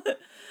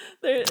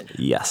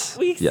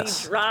 we see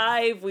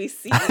drive, we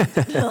see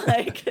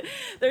like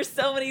there's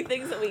so many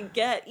things that we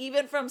get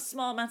even from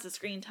small amounts of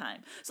screen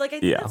time. So like I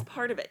think that's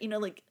part of it.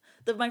 Like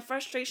my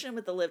frustration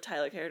with the Liv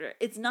Tyler character,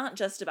 it's not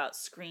just about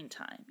screen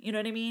time. You know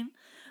what I mean?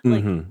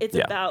 Like it's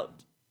about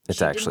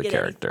it's actually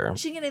character.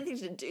 She didn't get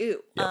anything to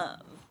do.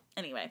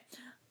 Anyway.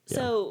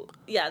 So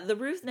the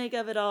Ruth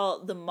Negga of it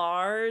all, the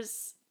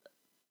Mars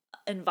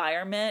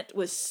environment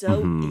was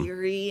so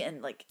eerie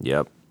and like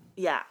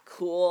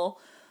cool.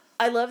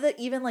 I love that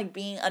even like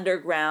being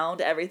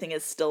underground, everything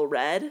is still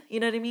red.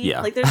 You know what I mean?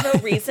 Yeah. Like there's no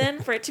reason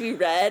for it to be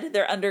red.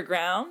 They're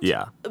underground.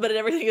 Yeah. But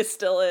everything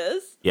still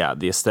is. Yeah.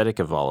 The aesthetic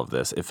of all of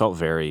this, it felt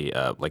very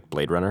like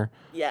Blade Runner.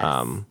 Yes.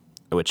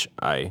 Which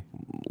I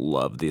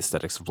love the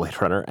aesthetics of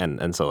Blade Runner.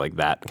 And so like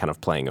that kind of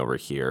playing over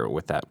here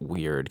with that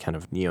weird kind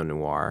of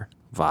neo-noir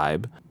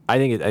vibe. I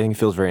think it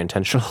feels very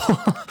intentional.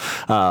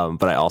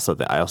 But I also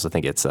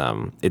think it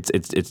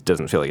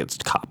doesn't feel like it's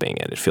copying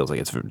it. It feels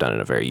like it's done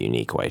in a very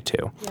unique way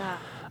too. Yeah.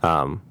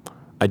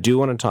 I do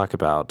want to talk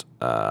about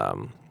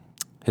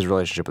his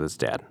relationship with his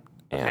dad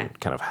and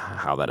kind of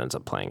how that ends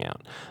up playing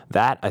out.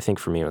 That, I think,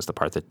 for me, was the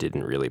part that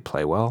didn't really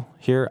play well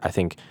here. I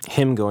think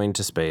him going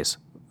to space,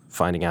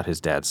 finding out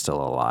his dad's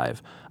still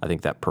alive, I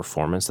think that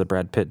performance that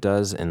Brad Pitt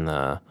does in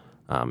the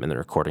in the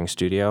recording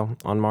studio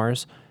on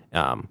Mars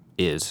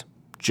is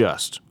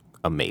just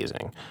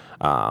amazing.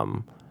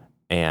 But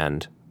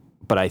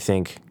I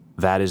think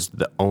that is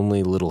the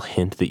only little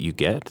hint that you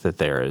get that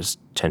there is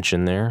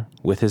tension there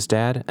with his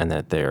dad and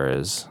that there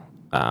is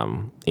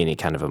any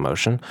kind of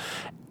emotion.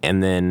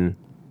 And then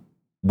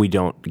we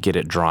don't get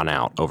it drawn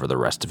out over the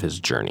rest of his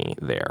journey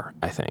there,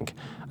 I think.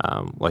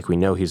 Like, we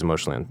know he's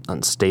emotionally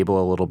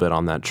unstable a little bit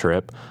on that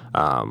trip,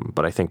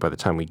 but I think by the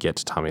time we get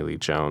to Tommy Lee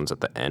Jones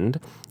at the end,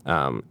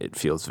 it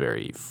feels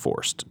very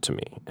forced to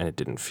me, and it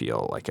didn't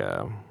feel like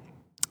a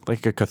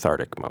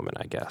cathartic moment,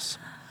 I guess.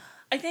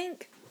 I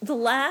think the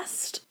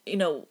last,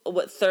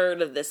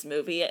 third of this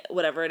movie,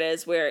 whatever it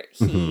is, where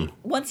he,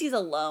 once he's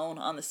alone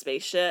on the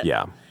spaceship,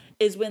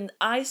 is when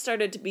I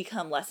started to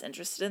become less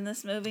interested in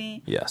this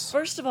movie. Yes.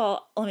 First of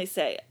all, let me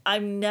say,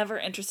 I'm never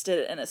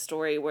interested in a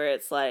story where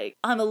it's like,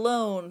 I'm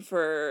alone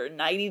for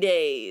 90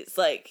 days.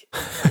 Like,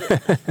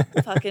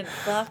 fucking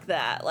fuck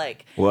that.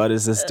 Like, what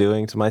is this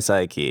doing to my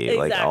psyche?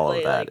 Exactly. Like, all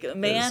of that. Like,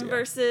 man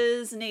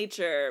versus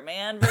nature.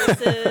 Man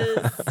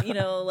versus,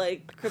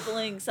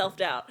 crippling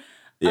self-doubt.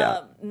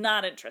 Yeah.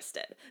 Not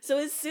interested. So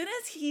as soon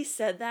as he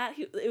said that,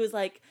 it was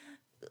like,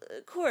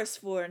 course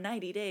for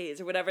 90 days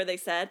or whatever they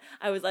said.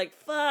 I was like,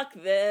 fuck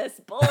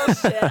this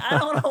bullshit. I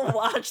don't want to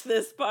watch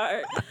this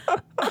part.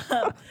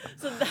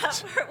 So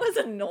that part was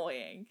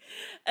annoying.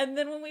 And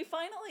then when we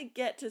finally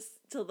get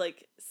to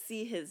like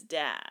see his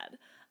dad,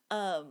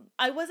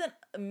 I wasn't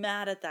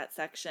mad at that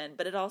section,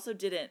 but it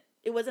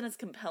wasn't as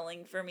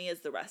compelling for me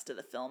as the rest of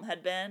the film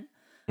had been.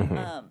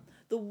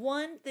 The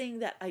one thing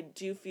that I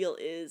do feel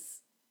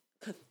is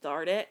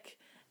cathartic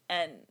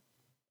and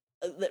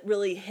that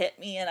really hit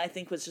me and I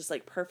think was just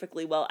like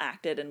perfectly well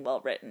acted and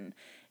well written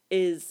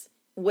is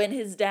when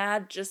his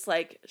dad just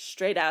like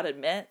straight out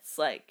admits,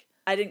 like,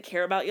 I didn't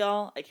care about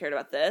y'all, I cared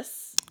about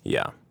this.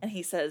 Yeah. And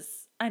he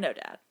says, I know,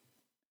 Dad.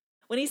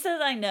 When he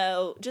says I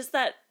know, just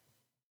that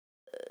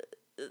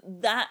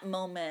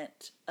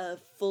moment of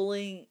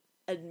fully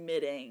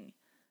admitting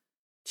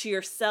to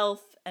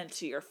yourself and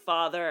to your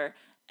father,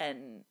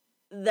 and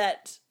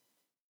that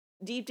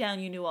deep down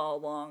you knew all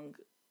along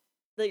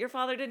that your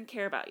father didn't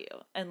care about you,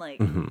 and like,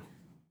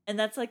 and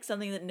that's like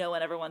something that no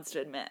one ever wants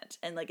to admit,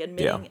 and like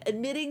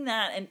admitting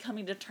that and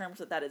coming to terms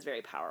with that is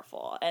very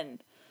powerful.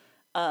 And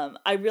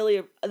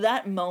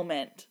that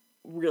moment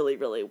really,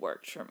 really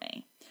worked for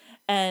me.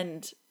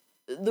 And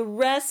the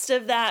rest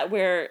of that,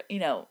 where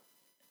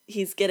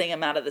he's getting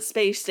him out of the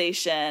space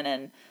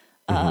station,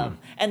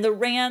 and the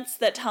rants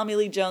that Tommy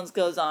Lee Jones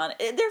goes on,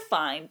 they're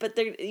fine, but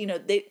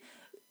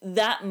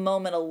that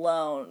moment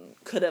alone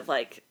could have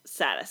like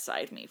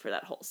satisfied me for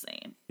that whole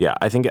scene. Yeah,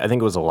 I think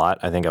it was a lot.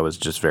 I think I was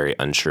just very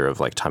unsure of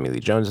like Tommy Lee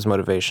Jones's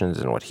motivations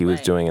and what he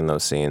was doing in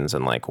those scenes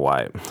and like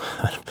why,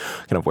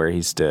 kind of where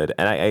he stood.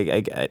 And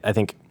I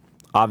think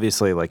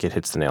obviously like it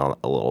hits the nail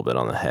a little bit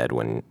on the head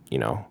when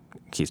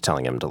he's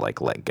telling him to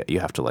like let go. You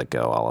have to let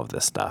go all of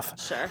this stuff.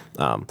 Sure.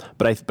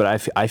 But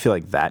I feel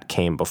like that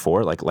came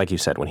before. Like you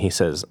said, when he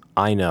says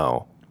I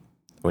know.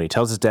 When he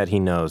tells his dad he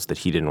knows that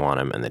he didn't want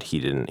him and that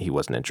he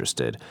wasn't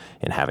interested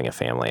in having a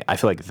family, I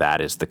feel like that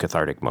is the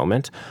cathartic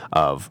moment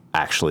of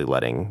actually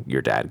letting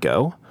your dad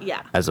go.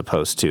 Yeah. As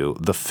opposed to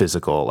the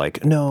physical,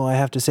 like, no, I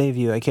have to save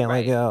you, I can't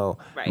let go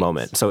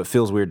moment. So it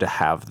feels weird to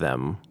have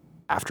them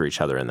after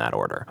each other in that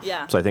order.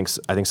 Yeah. So I think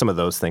some of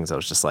those things I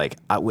was just like,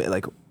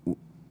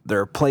 there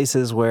are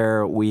places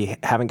where we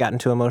haven't gotten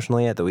to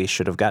emotionally yet that we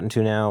should have gotten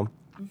to now.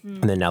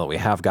 And then now that we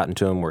have gotten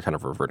to him, we're kind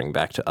of reverting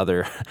back to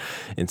other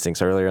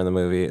instincts earlier in the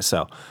movie.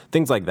 So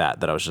things like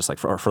that I was just like,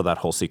 for that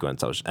whole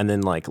sequence, and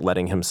then like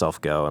letting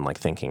himself go and like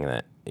thinking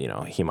that,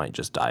 he might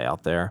just die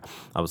out there.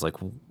 I was like,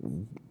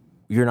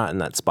 you're not in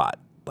that spot.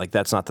 Like,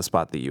 that's not the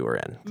spot that you were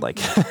in. Like,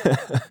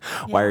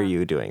 why are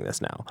you doing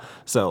this now?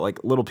 So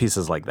like little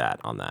pieces like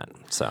that on that.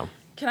 So.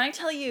 Can I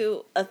tell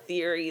you a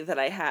theory that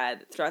I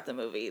had throughout the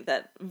movie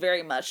that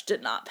very much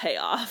did not pay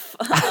off?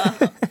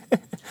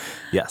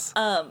 Yes.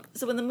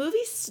 So when the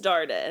movie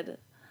started,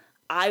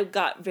 I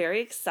got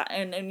very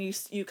excited, and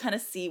you kind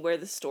of see where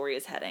the story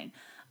is heading.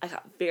 I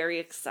got very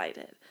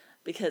excited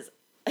because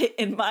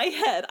in my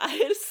head, I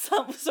had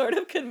some sort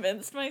of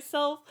convinced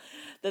myself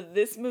that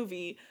this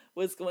movie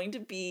was going to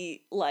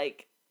be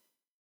like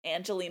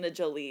Angelina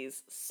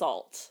Jolie's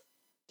Salt.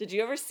 Did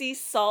you ever see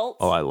Salt?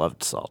 Oh, I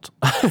loved Salt.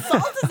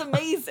 Salt is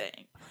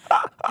amazing.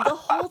 The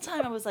whole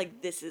time I was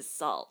like, this is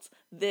Salt.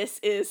 This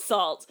is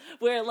Salt.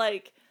 Where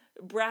like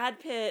Brad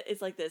Pitt is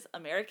like this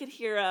American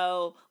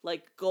hero,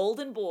 like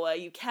golden boy.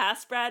 You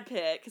cast Brad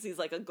Pitt because he's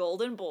like a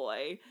golden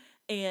boy.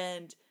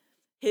 And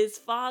his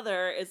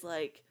father is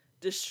like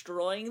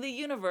destroying the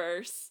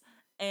universe.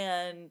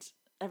 And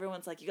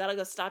everyone's like, you gotta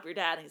go stop your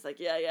dad. And he's like,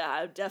 yeah,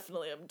 I'm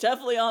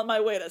definitely on my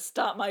way to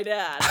stop my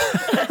dad.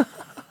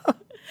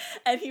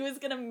 And he was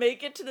gonna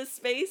make it to the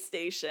space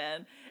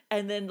station.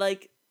 And then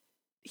like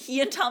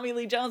he and Tommy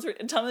Lee Jones would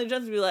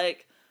be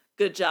like,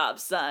 good job,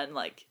 son.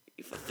 Like,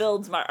 you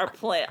fulfilled our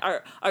plan,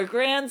 our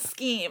grand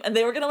scheme. And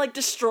they were gonna like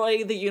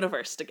destroy the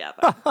universe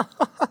together.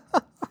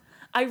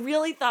 I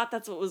really thought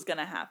that's what was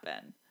gonna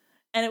happen.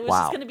 And it was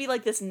just going to be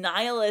like this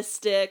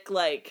nihilistic,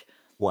 like...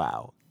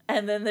 Wow.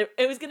 And then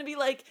it was going to be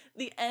like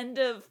the end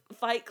of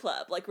Fight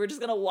Club. Like, we're just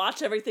going to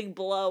watch everything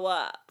blow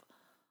up.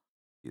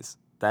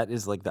 That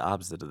is like the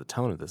opposite of the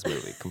tone of this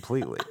movie,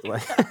 completely.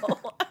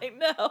 I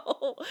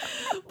know.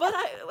 But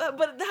that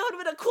would have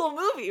been a cool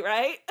movie,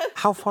 right?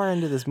 How far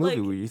into this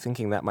movie were you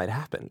thinking that might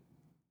happen?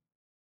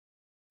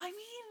 I mean,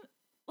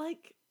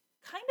 like,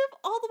 kind of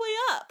all the way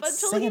up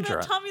until he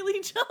met Tommy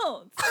Lee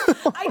Jones.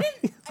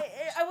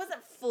 I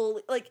wasn't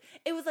fully, like,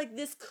 it was like,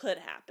 this could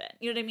happen.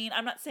 You know what I mean?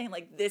 I'm not saying,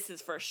 like, this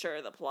is for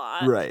sure the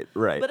plot. Right.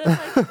 But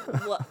it's like,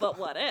 but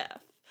what if?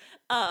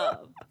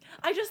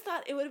 I just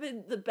thought it would have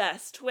been the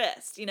best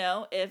twist, you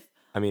know, if...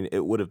 I mean,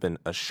 it would have been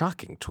a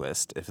shocking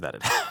twist if that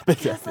had happened.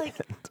 Because, like,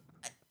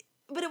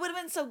 but it would have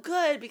been so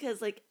good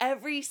because, like,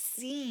 every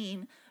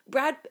scene,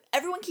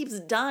 everyone keeps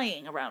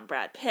dying around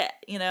Brad Pitt,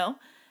 you know?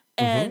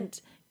 And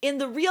in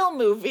the real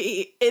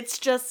movie, it's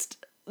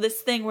just this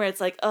thing where it's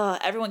like,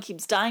 everyone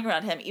keeps dying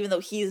around him, even though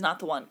he's not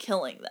the one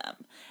killing them.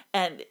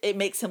 And it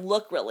makes him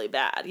look really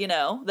bad, you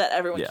know, that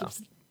everyone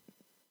keeps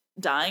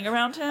dying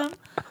around him.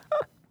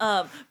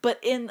 But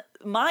in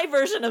my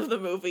version of the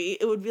movie,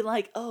 it would be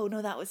like, oh,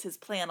 no, that was his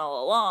plan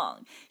all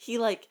along. He,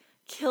 like,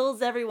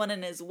 kills everyone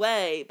in his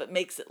way, but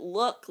makes it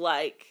look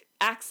like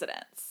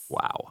accidents.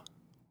 Wow.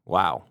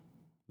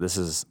 This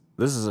is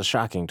a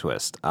shocking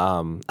twist.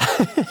 I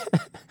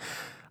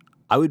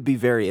would be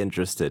very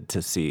interested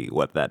to see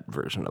what that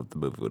version of the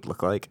movie would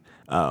look like.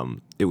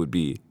 It would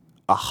be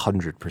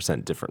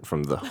 100% different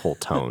from the whole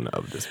tone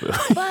of this movie.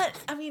 But,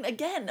 I mean,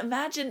 again,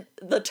 imagine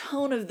the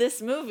tone of this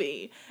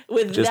movie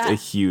with just a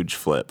huge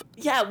flip.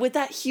 Yeah, with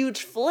that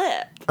huge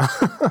flip.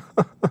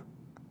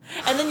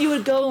 And then you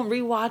would go and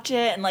rewatch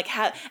it and, like,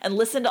 and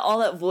listen to all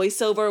that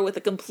voiceover with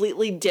a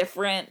completely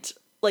different,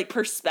 like,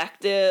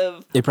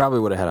 perspective. It probably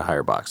would have had a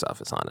higher box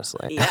office,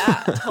 honestly.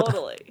 Yeah,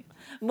 totally.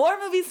 More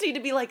movies need to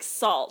be like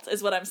Salt,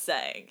 is what I'm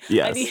saying.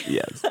 Yes.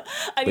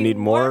 We need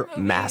more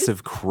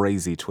massive,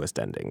 crazy twist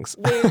endings.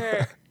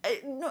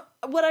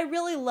 What I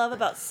really love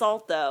about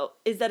Salt, though,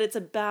 is that it's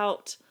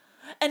about...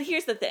 And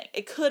here's the thing.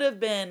 It could have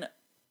been...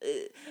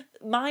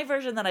 my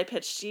version that I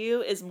pitched to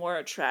you is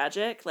more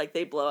tragic. Like,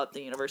 they blow up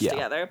the universe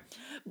together.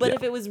 But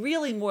if it was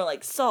really more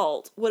like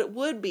Salt, what it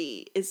would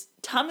be is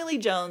Tommy Lee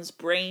Jones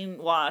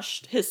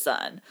brainwashed his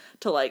son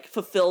to, like,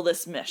 fulfill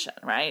this mission,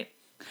 right?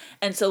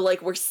 And so,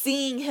 like, we're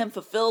seeing him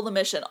fulfill the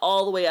mission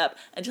all the way up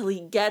until he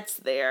gets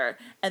there.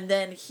 And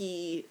then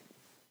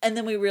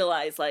we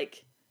realize,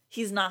 like,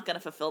 he's not going to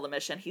fulfill the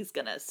mission. He's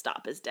going to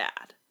stop his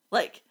dad.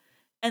 Like,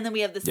 and then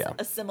we have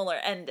a similar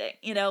ending,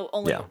 you know,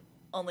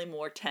 only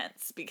more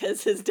tense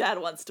because his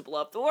dad wants to blow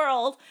up the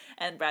world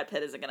and Brad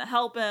Pitt isn't going to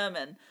help him.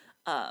 And,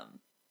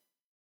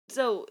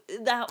 so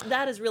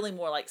that is really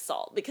more like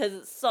Salt,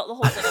 because the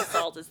whole thing of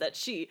Salt is that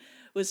she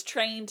was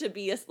trained to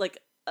be a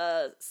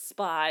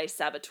spy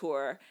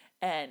saboteur,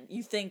 and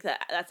you think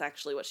that that's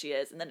actually what she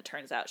is, and then it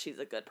turns out she's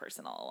a good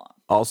person all along.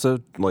 Also,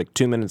 like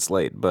 2 minutes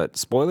late, but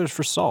spoilers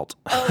for Salt.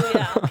 Oh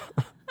yeah,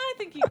 I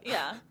think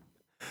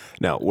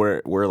No,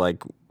 we're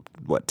like,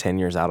 what, 10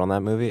 years out on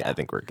that movie? Yeah. I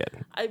think we're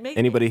good.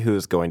 Anybody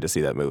who's going to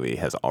see that movie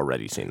has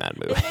already seen that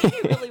movie. It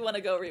made me really want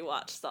to go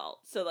rewatch Salt.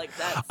 So, like,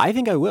 that's... I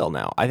think I will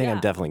now. I think I'm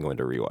definitely going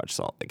to rewatch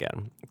Salt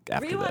again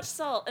after this. Rewatch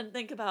Salt and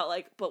think about,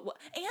 like, but what...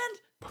 And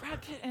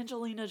Brad Pitt,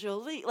 Angelina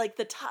Jolie. Like,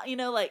 you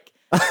know, like...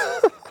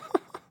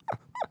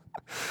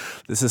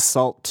 This is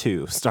Salt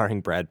 2, starring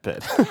Brad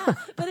Pitt. Yeah,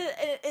 but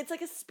it's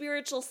like a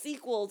spiritual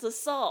sequel to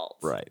Salt.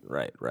 Right.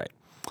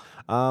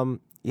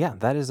 Yeah,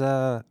 that is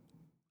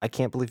I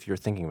can't believe you were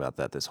thinking about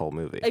that this whole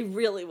movie. I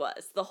really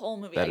was. The whole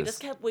movie. I just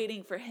kept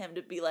waiting for him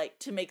to be like,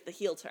 to make the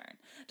heel turn.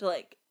 To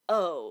like,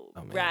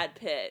 Brad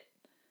Pitt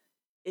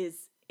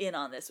is in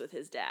on this with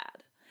his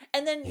dad.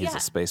 And then, He's a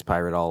space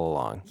pirate all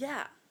along.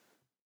 Yeah.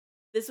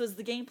 This was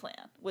the game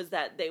plan, was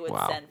that they would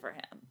send for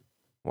him.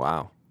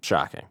 Wow.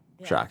 Shocking.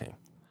 Yeah. Shocking.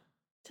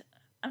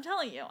 I'm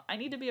telling you, I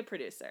need to be a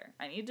producer.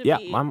 I need to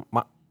be...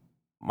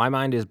 My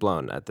mind is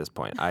blown at this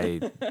point.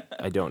 I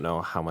don't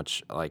know how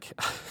much, like...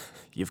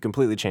 You've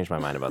completely changed my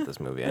mind about this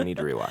movie. I need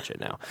to rewatch it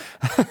now.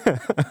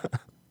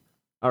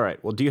 All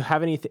right. Well, do you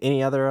have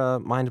any other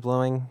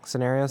mind-blowing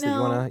scenarios that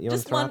you want to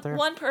throw out there?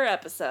 One per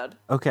episode.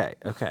 Okay.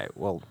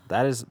 Well,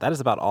 that is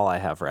about all I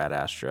have for Ad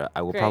Astra.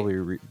 I will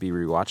probably be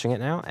rewatching it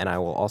now, and I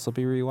will also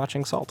be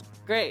rewatching Salt.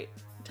 Great.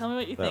 Tell me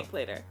what you think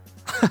later.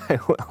 I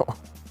will.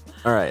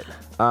 All right.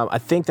 I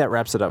think that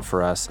wraps it up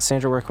for us.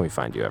 Sandra, where can we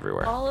find you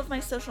everywhere? All of my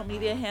social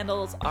media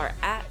handles are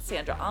at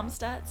Sandra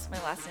Amstutz. My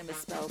last name is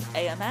spelled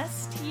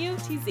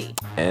AMSTUTZ.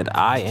 And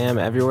I am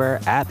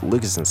everywhere at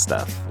Lucas and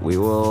Stuff. We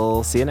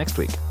will see you next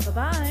week.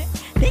 Bye-bye.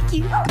 Thank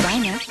you. Goodbye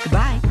now.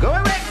 Goodbye. Go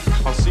away.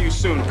 I'll see you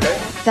soon,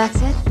 okay? That's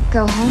it?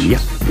 Go home?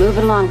 Yep. Move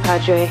it along,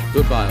 Padre.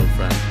 Goodbye, old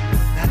friend.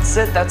 That's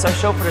it. That's our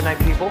show for tonight,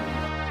 people.